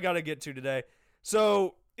things that I got to get to today.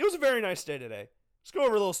 So it was a very nice day today. Let's go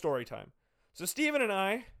over a little story time. So Steven and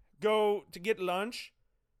I go to get lunch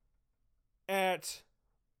at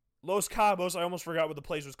Los Cabos. I almost forgot what the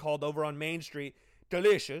place was called, over on Main Street.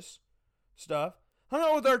 Delicious stuff. Hung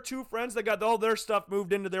out with our two friends that got all their stuff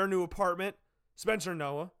moved into their new apartment, Spencer and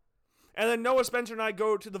Noah. And then Noah, Spencer, and I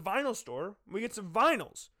go to the vinyl store. We get some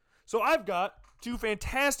vinyls. So I've got two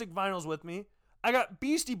fantastic vinyls with me. I got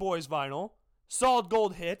Beastie Boys vinyl, Solid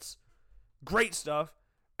Gold Hits, great stuff.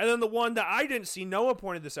 And then the one that I didn't see, Noah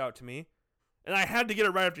pointed this out to me, and I had to get it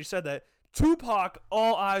right after he said that, Tupac,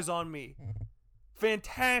 All Eyes on Me.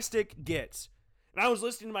 Fantastic gets. And I was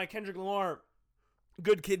listening to my Kendrick Lamar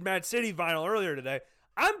Good Kid, Mad City vinyl earlier today.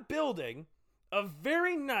 I'm building a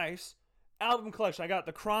very nice album collection. I got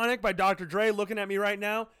The Chronic by Dr. Dre looking at me right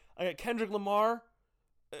now. I got Kendrick Lamar,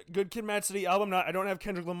 Good Kid, Mad City album. I don't have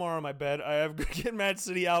Kendrick Lamar on my bed. I have Good Kid, Mad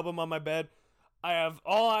City album on my bed. I have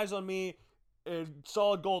All Eyes on Me and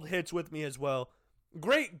Solid Gold Hits with me as well.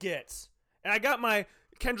 Great gets. And I got my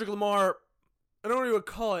Kendrick Lamar, I don't know what you would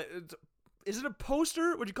call it. Is it a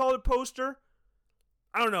poster? Would you call it a poster?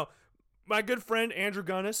 I don't know. My good friend Andrew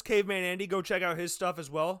Gunnis, Caveman Andy, go check out his stuff as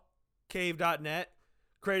well. Cave.net,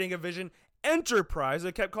 Creating a Vision. Enterprise.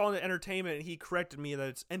 I kept calling it entertainment, and he corrected me that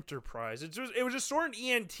it's enterprise. It was just sort of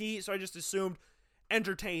ENT, so I just assumed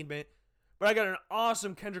entertainment. But I got an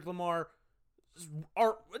awesome Kendrick Lamar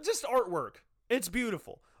artwork. It's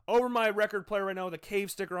beautiful. Over my record player right now with a Cave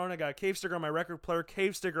sticker on it. I got a Cave sticker on my record player,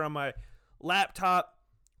 Cave sticker on my laptop.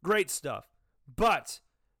 Great stuff. But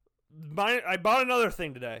I bought another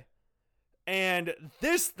thing today. And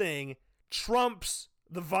this thing trumps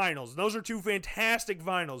the vinyls. Those are two fantastic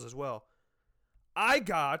vinyls as well. I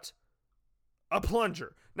got a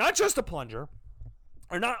plunger. Not just a plunger.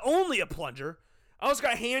 Or not only a plunger. I also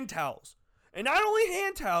got hand towels. And not only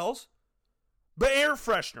hand towels, but air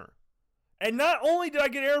freshener. And not only did I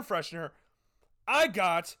get air freshener, I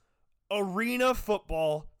got Arena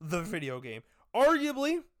Football, the video game.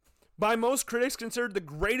 Arguably, by most critics, considered the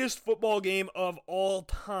greatest football game of all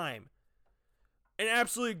time. An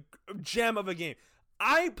absolute gem of a game.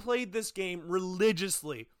 I played this game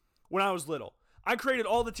religiously when I was little. I created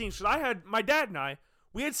all the teams. Because I had, my dad and I,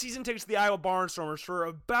 we had season tickets to the Iowa Barnstormers for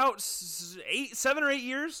about 7 or 8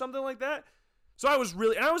 years, something like that. So I was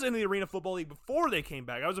in the Arena Football League before they came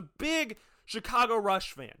back. I was a big Chicago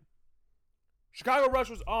Rush fan. Chicago Rush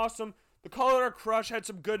was awesome. The Colorado Crush had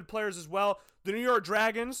some good players as well. The New York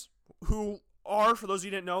Dragons, who are, for those of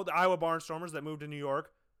you who didn't know, the Iowa Barnstormers that moved to New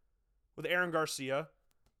York with Aaron Garcia,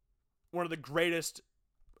 one of the greatest,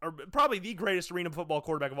 or probably the greatest arena football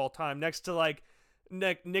quarterback of all time, next to like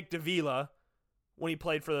Nick Davila when he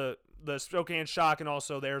played for the Spokane Shock and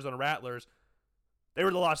also the Arizona Rattlers. They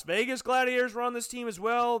were the Las Vegas Gladiators were on this team as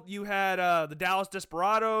well. You had the Dallas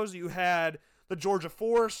Desperados. You had the Georgia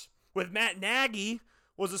Force with Matt Nagy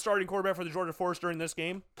was the starting quarterback for the Georgia Force during this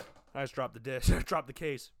game. I just dropped the disc. I dropped the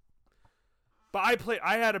case. But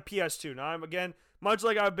I had a PS2. Now I'm, again, much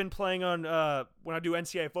like I've been playing on when I do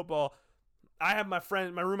NCAA football, I have my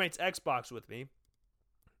roommate's Xbox with me.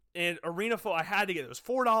 And Arena Football, I had to get it. It was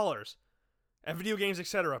 $4 at Video Games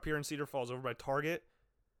Etc. up here in Cedar Falls over by Target.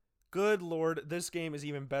 Good Lord, this game is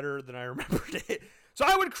even better than I remembered it. So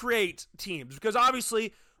I would create teams because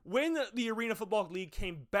obviously when the Arena Football League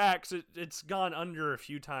came back, so it's gone under a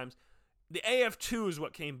few times, the AF2 is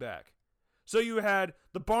what came back. So you had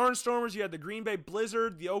the Barnstormers, you had the Green Bay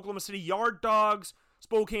Blizzard, the Oklahoma City Yard Dogs,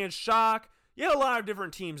 Spokane Shock. You had a lot of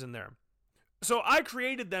different teams in there. So I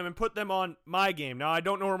created them and put them on my game. Now, I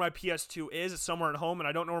don't know where my PS2 is. It's somewhere at home, and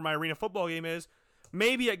I don't know where my Arena Football game is.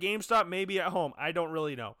 Maybe at GameStop, maybe at home. I don't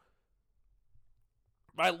really know.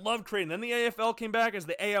 But I love creating. Then the AFL came back as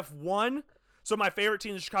the AF1. So my favorite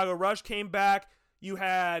team, the Chicago Rush, came back. You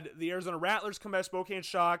had the Arizona Rattlers come back, Spokane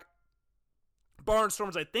Shock.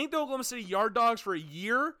 Barnstormers, I think the Oklahoma City Yard Dogs for a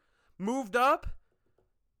year moved up.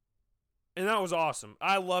 And that was awesome.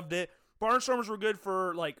 I loved it. Barnstormers were good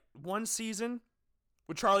for like one season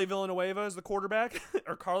with Charlie Villanueva as the quarterback.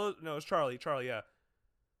 Or Carlos. No, it's Charlie. Charlie, yeah.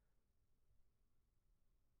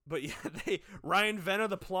 But yeah, Ryan Venna,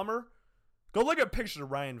 the plumber. Go look at pictures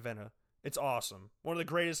of Ryan Venna. It's awesome. One of the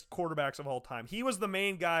greatest quarterbacks of all time. He was the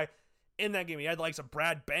main guy in that game. He had like some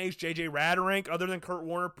Brad Banks, J.J. Raderink, other than Kurt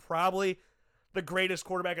Warner, probably the greatest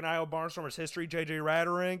quarterback in Iowa Barnstormers history, J.J.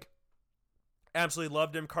 Raderink. Absolutely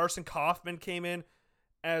loved him. Carson Kaufman came in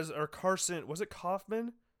was it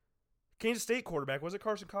Kaufman? Kansas State quarterback. Was it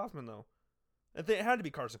Carson Kaufman, though? I think it had to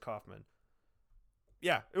be Carson Kaufman.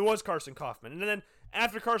 Yeah, it was Carson Kaufman. And then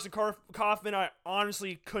after Carson Kaufman, I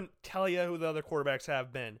honestly couldn't tell you who the other quarterbacks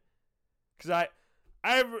have been. Because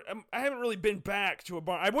I haven't really been back to a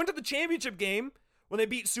barn. I went to the championship game when they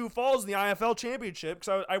beat Sioux Falls in the IFL championship.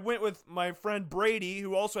 Because I went with my friend Brady,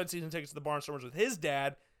 who also had season tickets to the Barnstormers with his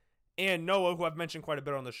dad, and Noah, who I've mentioned quite a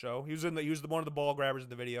bit on the show. He was one of the ball grabbers in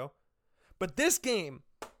the video. But this game,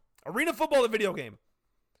 Arena Football, the video game,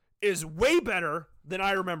 is way better than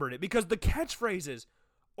I remembered it because the catchphrases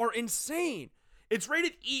are insane. It's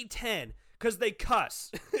rated E10 because they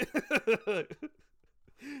cuss.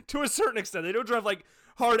 To a certain extent. They don't drive like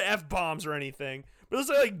hard F-bombs or anything. But there's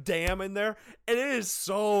like damn in there. And it is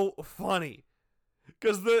so funny.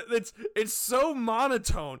 Because it's so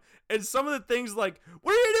monotone. And some of the things like,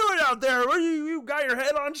 what are you doing out there? What you got your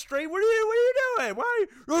head on straight? What are you doing? Why?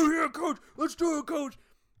 Oh yeah, coach. Let's do it, coach.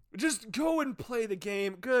 Just go and play the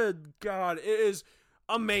game. Good God. It is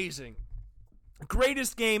amazing.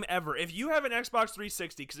 Greatest game ever. If you have an Xbox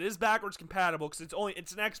 360, because it is backwards compatible, because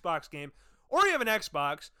it's an Xbox game, or you have an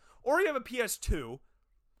Xbox, or you have a PS2,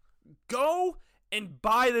 go and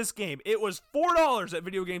buy this game. It was $4 at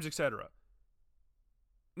Video Games Etc.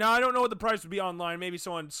 Now, I don't know what the price would be online. Maybe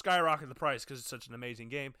someone skyrocketed the price because it's such an amazing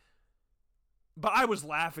game. But I was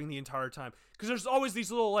laughing the entire time. Because there's always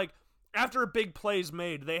these little, like, after a big play's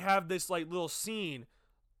made, they have this, like, little scene.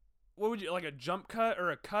 What would you, like a jump cut or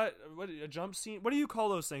a cut? A jump scene? What do you call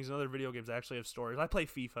those things in other video games that actually have stories? I play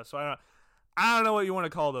FIFA, so I don't know what you want to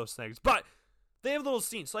call those things. But they have little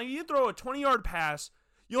scenes. So like, you throw a 20-yard pass,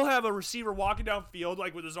 you'll have a receiver walking downfield,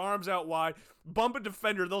 like with his arms out wide, bump a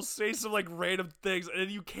defender, they'll say some like random things, and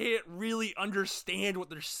you can't really understand what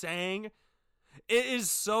they're saying. It is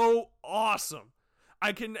so awesome.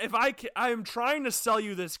 I am trying to sell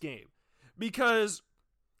you this game because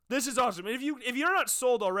this is awesome. And if you're not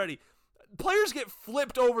sold already, players get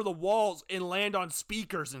flipped over the walls and land on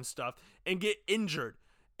speakers and stuff and get injured.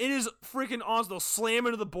 It is freaking awesome. They'll slam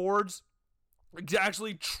into the boards,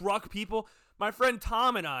 actually truck people. My friend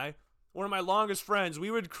Tom and I, one of my longest friends,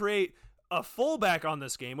 we would create a fullback on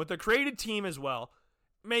this game with a created team as well.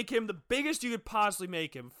 Make him the biggest you could possibly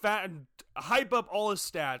make him, fat and hype up all his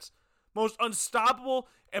stats. Most unstoppable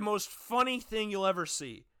and most funny thing you'll ever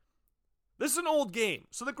see. This is an old game,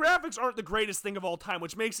 so the graphics aren't the greatest thing of all time,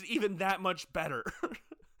 which makes it even that much better.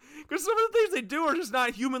 Because some of the things they do are just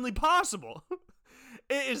not humanly possible.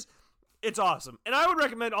 It's awesome. And I would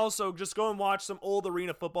recommend also just go and watch some old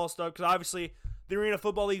Arena Football stuff, because obviously the Arena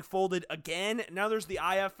Football League folded again. Now there's the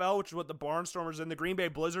IFL, which is what the Barnstormers and the Green Bay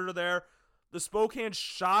Blizzard are there. The Spokane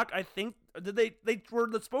Shock, I think, they were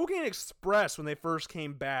the Spokane Express when they first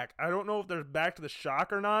came back. I don't know if they're back to the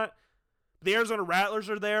Shock or not. The Arizona Rattlers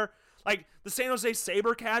are there. Like, the San Jose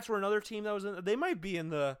SaberCats were another team that was in. They might be in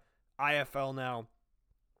the IFL now.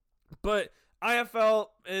 But IFL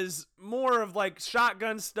is more of, like,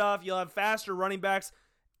 shotgun stuff. You'll have faster running backs.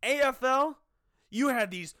 AFL, you had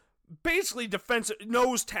these basically defensive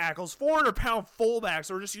nose tackles, 400-pound fullbacks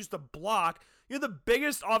that were just used to block. You're the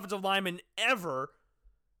biggest offensive lineman ever.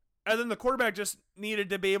 And then the quarterback just needed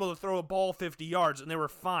to be able to throw a ball 50 yards, and they were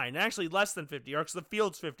fine. Actually, less than 50 yards, because the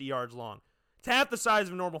field's 50 yards long. It's half the size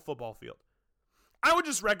of a normal football field. I would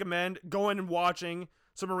just recommend going and watching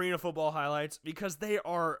some Arena Football highlights, because they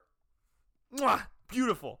are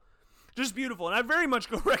beautiful. Just beautiful. And I very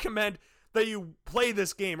much recommend that you play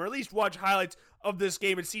this game, or at least watch highlights of this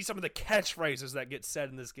game and see some of the catchphrases that get said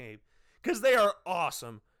in this game, because they are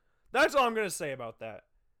awesome. That's all I'm going to say about that.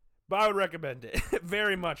 But I would recommend it.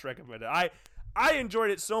 Very much recommend it. I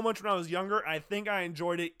enjoyed it so much when I was younger, and I think I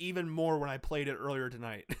enjoyed it even more when I played it earlier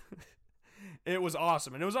tonight. It was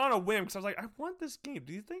awesome. And it was on a whim, because I was like, I want this game.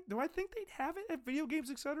 Do I think they'd have it at Video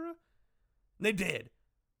Games, etc.? They did.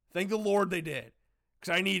 Thank the Lord they did.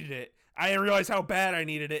 Because I needed it. I didn't realize how bad I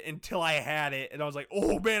needed it until I had it. And I was like,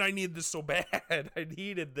 oh man, I need this so bad. I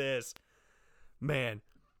needed this. Man,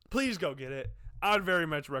 please go get it. I'd very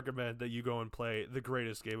much recommend that you go and play the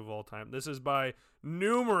greatest game of all time. This is by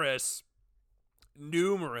numerous, what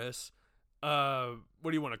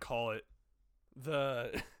do you want to call it?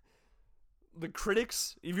 The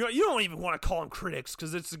critics? You don't even want to call them critics,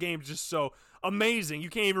 because the game's just so amazing. You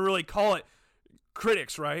can't even really call it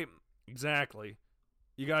critics, right? Exactly.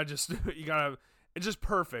 It's just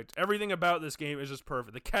perfect. Everything about this game is just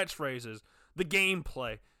perfect. The catchphrases, the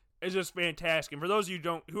gameplay is just fantastic. And for those of you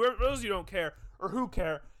who don't care, or who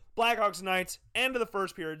care, Blackhawks Knights, end of the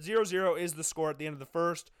first period. 0-0 is the score at the end of the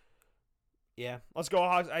first. Yeah, let's go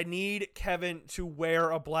Hawks. I need Kevin to wear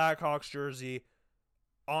a Blackhawks jersey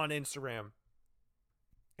on Instagram.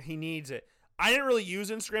 He needs it. I didn't really use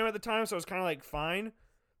Instagram at the time, so it was kind of like fine.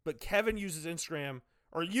 But Kevin uses Instagram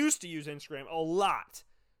or used to use Instagram a lot.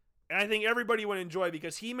 And I think everybody would enjoy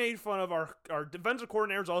because he made fun of our defensive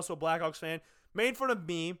coordinator, is also a Blackhawks fan, made fun of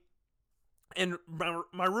me, and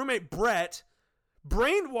my roommate Brett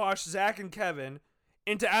brainwashed Zach and Kevin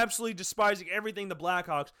into absolutely despising everything the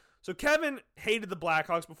Blackhawks. So Kevin hated the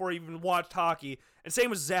Blackhawks before he even watched hockey, and same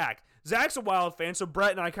with Zach. Zach's a Wild fan, so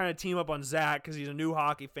Brett and I kind of team up on Zach because he's a new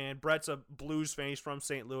hockey fan. Brett's a Blues fan. He's from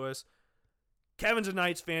St. Louis. Kevin's a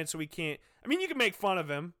Knights fan, so we can't... I mean, you can make fun of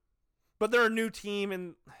him, but they're a new team,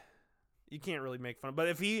 and you can't really make fun. But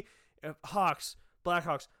if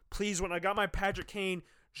Blackhawks, please, when I got my Patrick Kane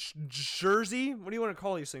jersey, what do you want to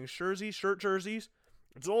call these things? Shirt jerseys?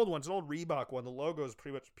 It's an old one. It's an old Reebok one. The logo is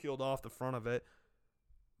pretty much peeled off the front of it.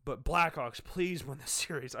 But Blackhawks, please win this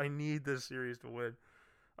series. I need this series to win.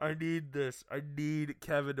 I need this. I need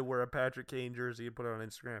Kevin to wear a Patrick Kane jersey and put it on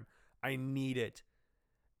Instagram. I need it.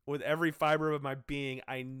 With every fiber of my being,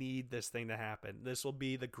 I need this thing to happen. This will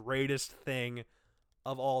be the greatest thing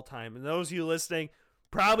of all time. And those of you listening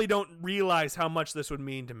probably don't realize how much this would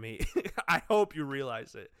mean to me. I hope you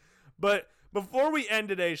realize it. But before we end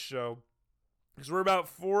today's show, because we're about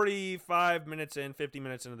 45 minutes in, 50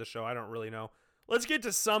 minutes into the show, I don't really know. Let's get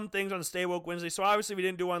to some things on Stay Woke Wednesday. So obviously we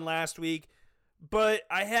didn't do one last week, but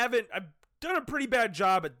I've done a pretty bad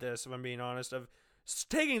job at this, if I'm being honest, of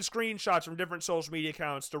taking screenshots from different social media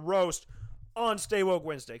accounts to roast on Stay Woke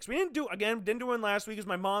Wednesday. Because we didn't do one last week. It was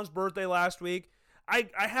my mom's birthday last week. I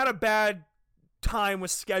had a bad time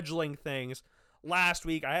with scheduling things last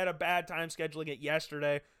week. I had a bad time scheduling it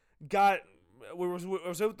yesterday. We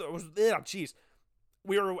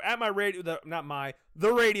were at my radio,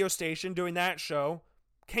 the radio station doing that show.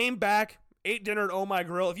 Came back, ate dinner at Oh My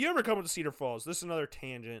Grill. If you ever come to Cedar Falls, this is another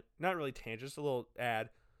tangent. Not really tangent, just a little ad.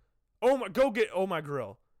 Go get Oh My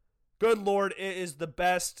Grill. Good Lord, it is the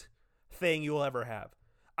best thing you'll ever have.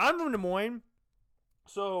 I'm from Des Moines,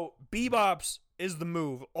 so Bebop's is the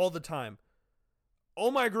move all the time. Oh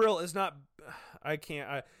My Grill is not,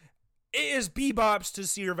 it is Bebop's to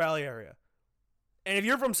Cedar Valley area. And if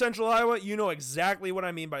you're from Central Iowa, you know exactly what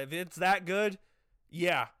I mean by if it's that good,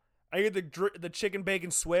 yeah. I get the chicken bacon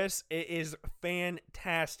Swiss. It is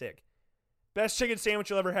fantastic. Best chicken sandwich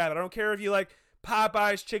you'll ever have. I don't care if you like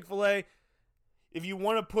Popeyes, Chick-fil-A. If you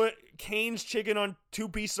want to put Cane's chicken on 2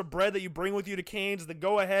 pieces of bread that you bring with you to Cane's, then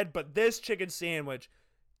go ahead. But this chicken sandwich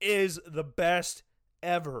is the best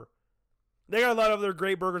ever. They got a lot of other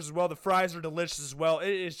great burgers as well. The fries are delicious as well. It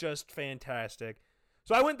is just fantastic.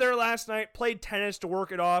 So I went there last night, played tennis to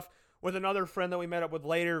work it off with another friend that we met up with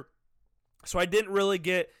later. So I didn't really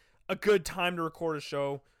get a good time to record a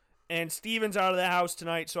show. And Steven's out of the house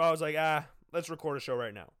tonight, so I was like, let's record a show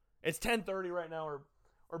right now. It's 10:30 right now,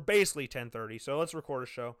 or basically 10:30, so let's record a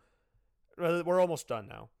show. We're almost done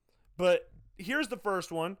now. But here's the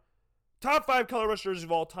first one. Top 5 color rush jerseys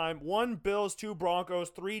of all time. 1 Bills, 2 Broncos,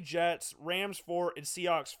 3 Jets, Rams 4, and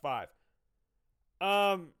Seahawks 5.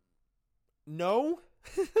 No.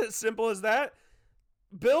 Simple as that.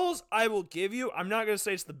 Bills, I will give you. I'm not going to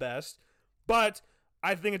say it's the best, but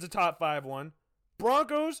I think it's a top 5 one.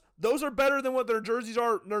 Broncos, those are better than what their jerseys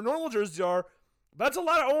are, their normal jerseys are. That's a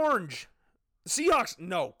lot of orange. Seahawks,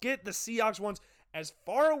 no. Get the Seahawks ones as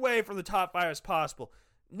far away from the top 5 as possible.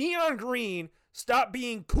 Neon green stopped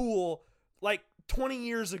being cool like 20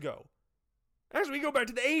 years ago. Actually, we go back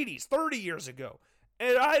to the 80s, 30 years ago.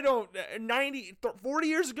 And 40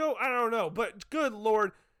 years ago, I don't know. But good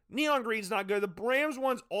Lord, neon green's not good. The Rams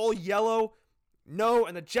ones, all yellow, no.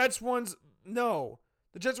 And the Jets ones, no.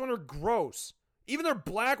 The Jets ones are gross. Even their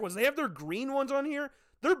black ones, they have their green ones on here.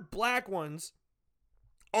 Their black ones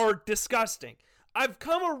are disgusting. I've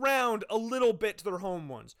come around a little bit to their home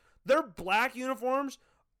ones. Their black uniforms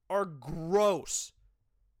are gross.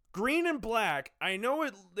 Green and black, I know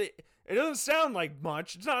it doesn't sound like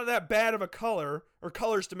much. It's not that bad of a color or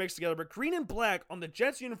colors to mix together, but green and black on the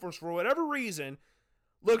Jets uniforms for whatever reason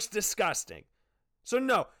looks disgusting. So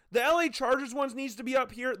no, the LA Chargers ones needs to be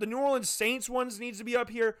up here. The New Orleans Saints ones needs to be up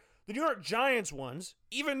here. The New York Giants ones,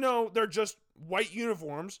 even though they're just white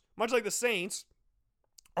uniforms, much like the Saints,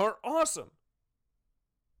 are awesome.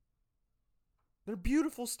 They're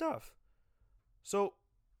beautiful stuff. So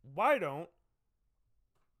why don't...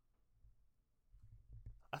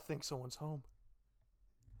 I think someone's home.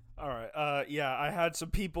 All right. Yeah, I had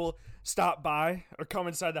some people stop by or come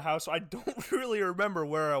inside the house, so I don't really remember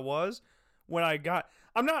where I was when I got...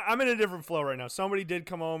 I'm in a different flow right now. Somebody did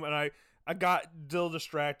come home, and I got still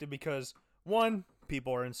distracted because, 1,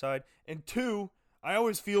 people are inside, and 2, I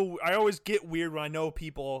always get weird when I know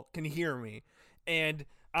people can hear me. And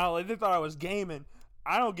they thought I was gaming.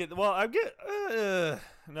 I don't get... Well,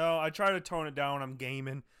 no, I try to tone it down when I'm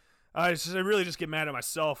gaming. I really just get mad at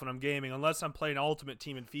myself when I'm gaming, unless I'm playing Ultimate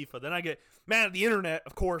Team in FIFA. Then I get mad at the internet,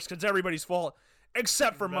 of course, because it's everybody's fault,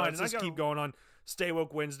 except for mine. Let's just keep going on Stay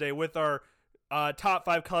Woke Wednesday with our top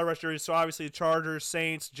 5 color rush jerseys. So obviously the Chargers,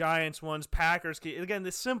 Saints, Giants ones, Packers. Again,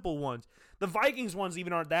 the simple ones. The Vikings ones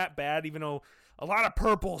even aren't that bad, even though a lot of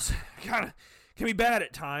purples kind of can be bad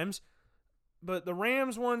at times. But the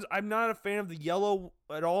Rams ones, I'm not a fan of the yellow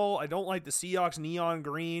at all. I don't like the Seahawks neon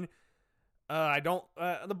green.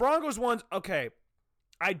 The Broncos ones, okay.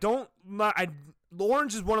 The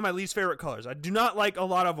orange is one of my least favorite colors. I do not like a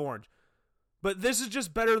lot of orange. But this is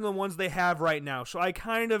just better than the ones they have right now. So I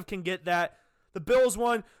kind of can get that. The Bills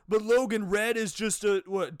one, but Logan, red is just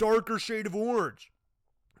a darker shade of orange.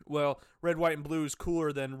 Well, red, white, and blue is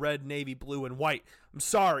cooler than red, navy, blue, and white. I'm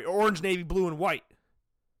sorry, orange, navy, blue, and white.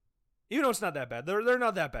 Even though it's not that bad. They're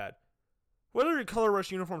not that bad. What other color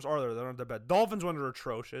rush uniforms are there? They're not that bad. Dolphins ones are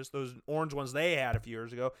atrocious. Those orange ones they had a few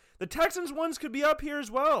years ago. The Texans ones could be up here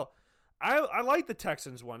as well. I like the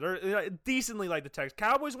Texans ones. They're decently like the Texans.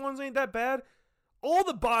 Cowboys ones ain't that bad. All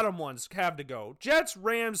the bottom ones have to go. Jets,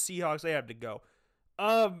 Rams, Seahawks, they have to go.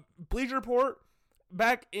 Bleacher Report,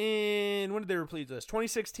 back in, when did they repeat this?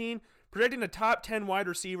 2016, projecting the top 10 wide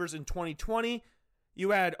receivers in 2020.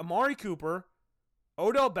 You had Amari Cooper,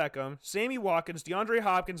 Odell Beckham, Sammy Watkins, DeAndre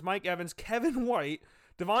Hopkins, Mike Evans, Kevin White,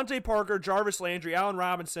 Devontae Parker, Jarvis Landry, Allen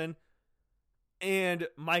Robinson, and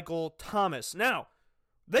Michael Thomas. Now,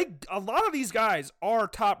 a lot of these guys are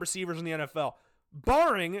top receivers in the NFL,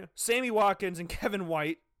 barring Sammy Watkins and Kevin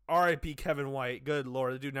White. R.I.P. Kevin White. Good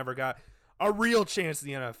Lord, the dude never got a real chance in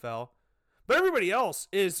the NFL. But everybody else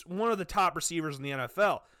is one of the top receivers in the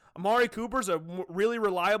NFL. Amari Cooper's a really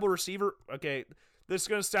reliable receiver. Okay, this is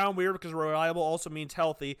going to sound weird because reliable also means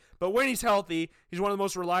healthy. But when he's healthy, he's one of the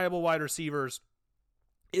most reliable wide receivers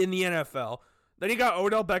in the NFL. Then you got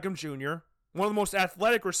Odell Beckham Jr., one of the most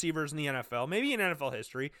athletic receivers in the NFL, maybe in NFL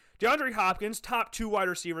history. DeAndre Hopkins, top 2 wide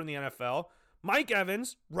receiver in the NFL. Mike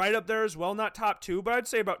Evans, right up there as well. Not top 2, but I'd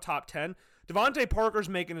say about top 10. Devontae Parker's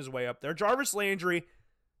making his way up there. Jarvis Landry,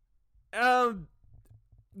 yeah.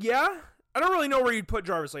 I don't really know where you'd put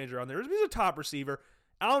Jarvis Landry on there. He's a top receiver.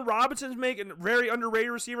 Allen Robinson's making a very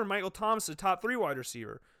underrated receiver. Michael Thomas is a top 3 wide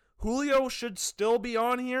receiver. Julio should still be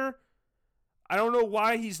on here. I don't know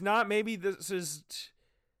why he's not. Maybe this is...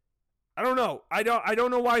 I don't know. I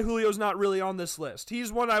don't know why Julio's not really on this list.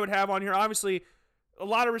 He's one I would have on here. Obviously, a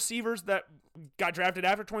lot of receivers that got drafted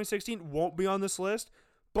after 2016 won't be on this list.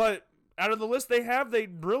 But out of the list they have, they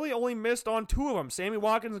really only missed on 2 of them, Sammy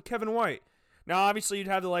Watkins and Kevin White. Now, obviously, you'd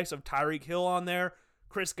have the likes of Tyreek Hill on there.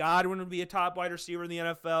 Chris Godwin would be a top wide receiver in the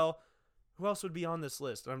NFL. Who else would be on this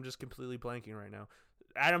list? I'm just completely blanking right now.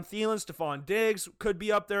 Adam Thielen, Stephon Diggs could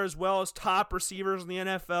be up there as well as top receivers in the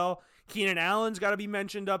NFL. Keenan Allen's got to be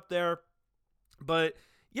mentioned up there. But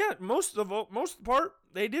yeah, most of the part,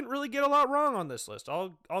 they didn't really get a lot wrong on this list.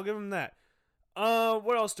 I'll give them that.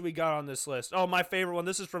 What else do we got on this list? Oh, my favorite one.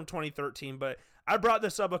 This is from 2013, but I brought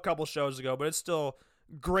this up a couple shows ago, but it's still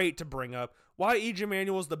great to bring up. Why E.J.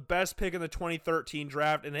 Manuel is the best pick in the 2013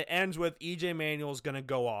 draft, and it ends with E.J. Manuel is going to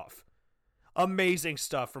go off. Amazing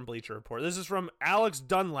stuff from Bleacher Report. This is from Alex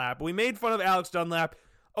Dunlap. We made fun of Alex Dunlap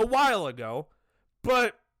a while ago,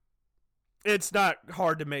 but it's not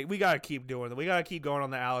hard to make. We got to keep doing it. We got to keep going on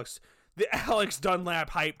the Alex Dunlap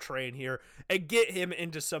hype train here and get him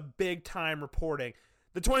into some big-time reporting.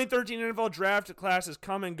 The 2013 NFL draft class has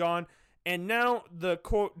come and gone, and now the,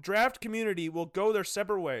 quote, draft community will go their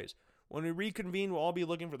separate ways. When we reconvene, we'll all be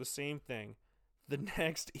looking for the same thing. The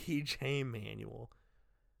next E.J. Manuel.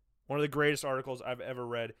 One of the greatest articles I've ever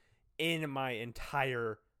read in my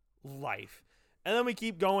entire life. And then we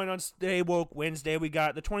keep going on Stay Woke Wednesday. We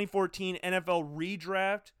got the 2014 NFL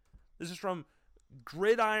redraft. This is from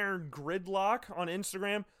Gridiron Gridlock on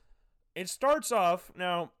Instagram. It starts off,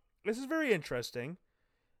 now, this is very interesting.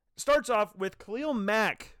 It starts off with Khalil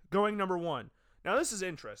Mack going number 1. Now, this is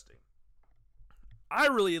interesting. I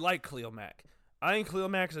really like Khalil Mack. I think Khalil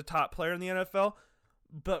Mack is a top player in the NFL.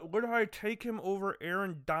 But would I take him over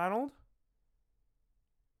Aaron Donald?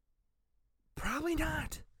 Probably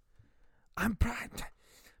not.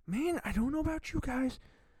 Man, I don't know about you guys.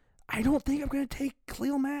 I don't think I'm going to take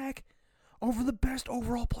Khalil Mack over the best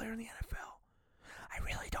overall player in the NFL. I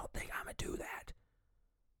really don't think I'm going to do that.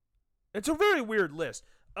 It's a very weird list.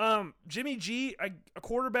 Jimmy G, a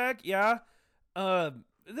quarterback, yeah.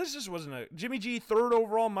 This just wasn't a... Jimmy G, 3rd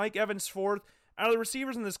overall. Mike Evans, 4th. Out of the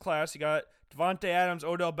receivers in this class, you got Devontae Adams,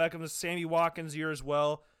 Odell Beckham, the Sammy Watkins year as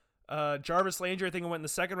well. Jarvis Landry, I think, went in the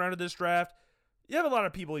 2nd round of this draft. You have a lot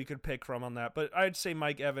of people you could pick from on that, but I'd say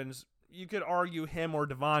Mike Evans, you could argue him or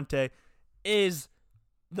Devontae, is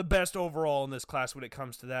the best overall in this class when it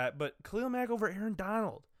comes to that, but Khalil Mack over Aaron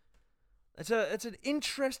Donald. It's an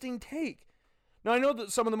interesting take. Now, I know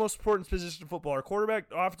that some of the most important positions in football are quarterback,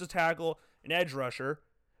 offensive tackle, and edge rusher,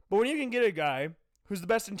 but when you can get a guy who's the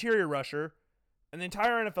best interior rusher and the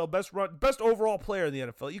entire NFL, best overall player in the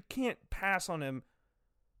NFL, you can't pass on him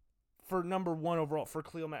for number one overall for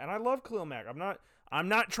Khalil Mack. And I love Khalil Mack. I'm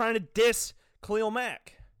not trying to diss Khalil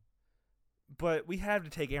Mack, but we have to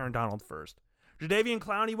take Aaron Donald first. Jadeveon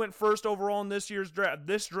Clowney went first overall in this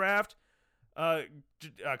draft.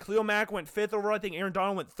 Khalil Mack went 5th overall. I think Aaron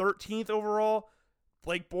Donald went 13th overall.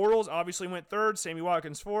 Blake Bortles obviously went 3rd. Sammy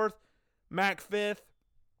Watkins 4th. Mack 5th.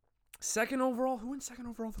 2nd overall. Who went 2nd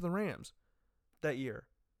overall for the Rams that year?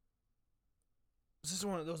 This is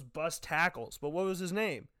one of those bust tackles, but what was his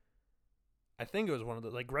name? I think it was one of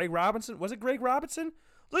those, like Greg Robinson. Was it Greg Robinson?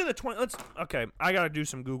 Look at the okay, I got to do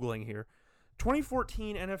some Googling here.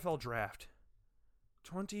 2014 NFL draft.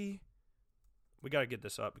 We got to get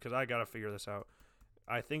this up because I got to figure this out.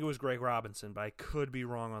 I think it was Greg Robinson, but I could be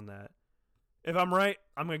wrong on that. If I'm right,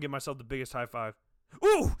 I'm going to give myself the biggest high five.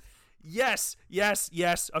 Ooh! Yes.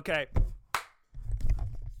 Okay.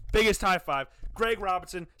 Biggest high five. Greg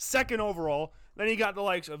Robinson, 2nd overall. Then you got the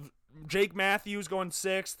likes of Jake Matthews going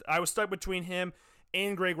 6th. I was stuck between him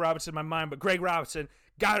and Greg Robinson in my mind, but Greg Robinson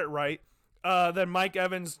got it right. Then Mike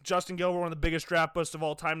Evans, Justin Gilbert, one of the biggest draft busts of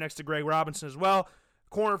all time, next to Greg Robinson as well.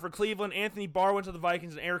 Corner for Cleveland, Anthony Barr went to the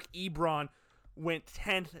Vikings, and Eric Ebron went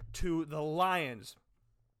 10th to the Lions.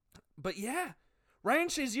 But yeah, Ryan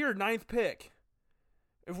Shazier, 9th pick.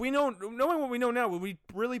 If we knowing what we know now, would we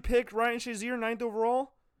really pick Ryan Shazier 9th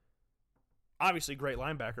overall? Obviously, great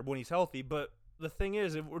linebacker when he's healthy, but the thing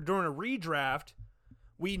is, if we're doing a redraft,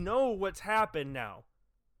 we know what's happened now.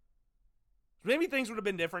 Maybe things would have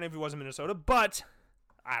been different if he wasn't Minnesota, but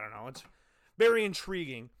I don't know. It's very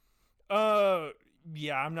intriguing.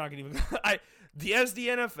 Yeah, I'm not going to even... Diaz the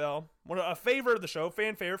NFL, a favorite of the show,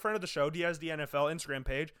 fan favorite, friend of the show, Diaz the NFL Instagram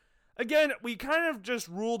page. Again, we kind of just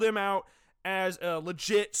ruled him out as a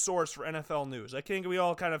legit source for NFL news. I think we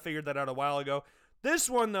all kind of figured that out a while ago. This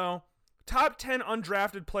one, though, top 10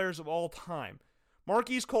 undrafted players of all time.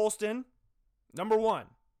 Marquise Colston, number 1.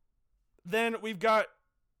 Then we've got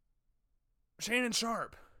Shannon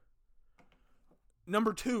Sharp,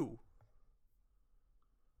 number 2.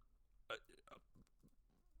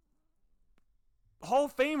 Hall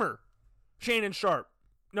of Famer, Shannon Sharp,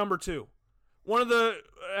 number 2. One of the,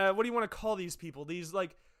 what do you want to call these people? These,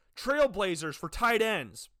 like, trailblazers for tight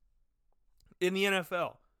ends in the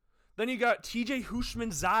NFL. Then you got TJ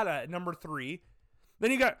Hushmanzada at number 3.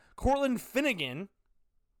 Then you got Cortland Finnegan,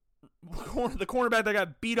 the cornerback that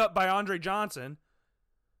got beat up by Andre Johnson,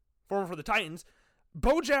 former for the Titans.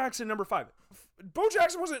 Bo Jackson, number 5. Bo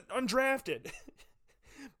Jackson wasn't undrafted.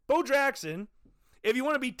 Bo Jackson, if you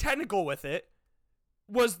want to be technical with it,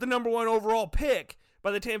 was the number 1 overall pick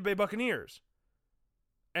by the Tampa Bay Buccaneers.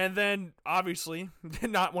 And then, obviously,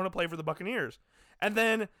 did not want to play for the Buccaneers. And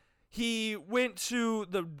then he went to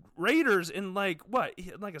the Raiders in, like a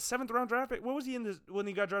 7th round draft pick? What was he in when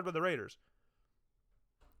he got drafted by the Raiders?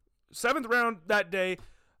 7th round that day,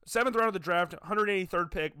 7th round of the draft,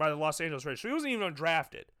 183rd pick by the Los Angeles Raiders. So he wasn't even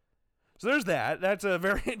undrafted. So there's that. That's a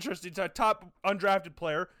very interesting top undrafted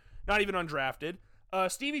player, not even undrafted.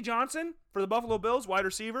 Stevie Johnson for the Buffalo Bills, wide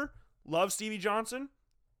receiver. Love Stevie Johnson.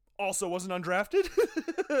 Also wasn't undrafted.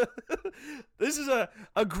 This is a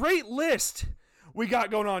great list we got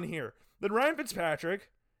going on here. Then Ryan Fitzpatrick,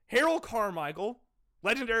 Harold Carmichael,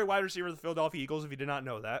 legendary wide receiver of the Philadelphia Eagles, if you did not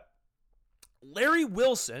know that. Larry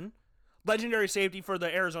Wilson, legendary safety for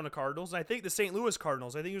the Arizona Cardinals, and I think the St. Louis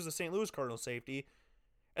Cardinals. I think he was the St. Louis Cardinals safety.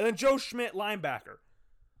 And then Joe Schmidt, linebacker.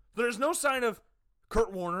 There's no sign of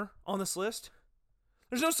Kurt Warner on this list.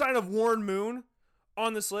 There's no sign of Warren Moon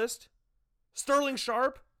on this list. Sterling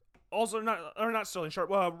Sharp, also not Sterling Sharp.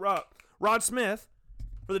 Rod Smith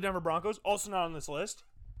for the Denver Broncos, also not on this list.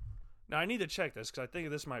 Now I need to check this because I think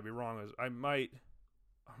this might be wrong. I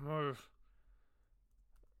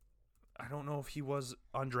don't know if he was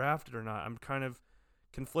undrafted or not. I'm kind of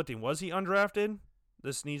conflicting. Was he undrafted?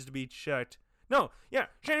 This needs to be checked. No, yeah,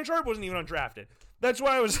 Shannon Sharp wasn't even undrafted. That's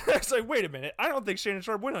why I was like, wait a minute. I don't think Shannon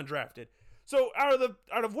Sharp went undrafted. So out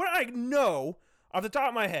of what I know off the top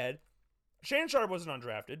of my head, Shannon Sharp wasn't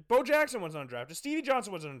undrafted. Bo Jackson wasn't undrafted. Stevie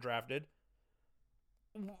Johnson wasn't undrafted.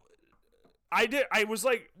 I was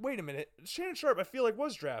like, wait a minute. Shannon Sharp, I feel like,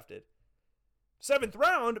 was drafted. 7th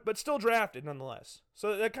round, but still drafted nonetheless.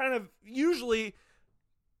 So that kind of, usually,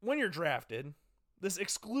 when you're drafted, this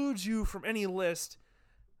excludes you from any list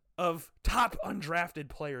of top undrafted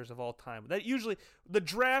players of all time. That usually, the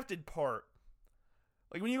drafted part,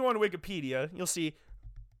 like when you go on Wikipedia, you'll see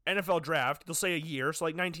NFL draft, they'll say a year, so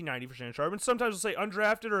like 1990 for Shannon Sharp, and sometimes they'll say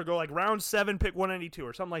undrafted or go like round 7, pick 192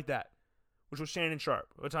 or something like that, which was Shannon Sharp,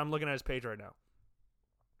 which I'm looking at his page right now.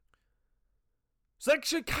 So that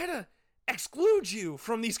should kind of exclude you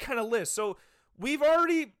from these kind of lists. So we've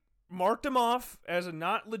already marked him off as a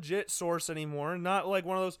not legit source anymore, not like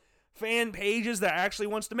one of those fan pages that actually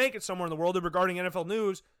wants to make it somewhere in the world regarding NFL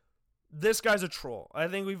news. This guy's a troll. I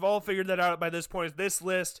think we've all figured that out by this point. This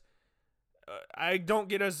list, I don't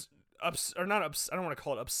get as I don't want to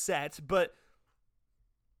call it upset, but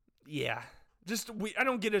yeah, I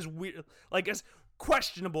don't get as weird, like as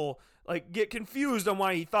questionable, like get confused on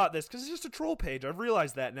why he thought this, because it's just a troll page. I've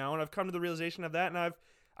realized that now, and I've come to the realization of that, and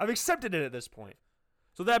I've accepted it at this point.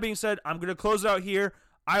 So that being said, I'm going to close it out here.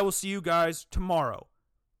 I will see you guys tomorrow.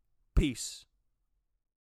 Peace.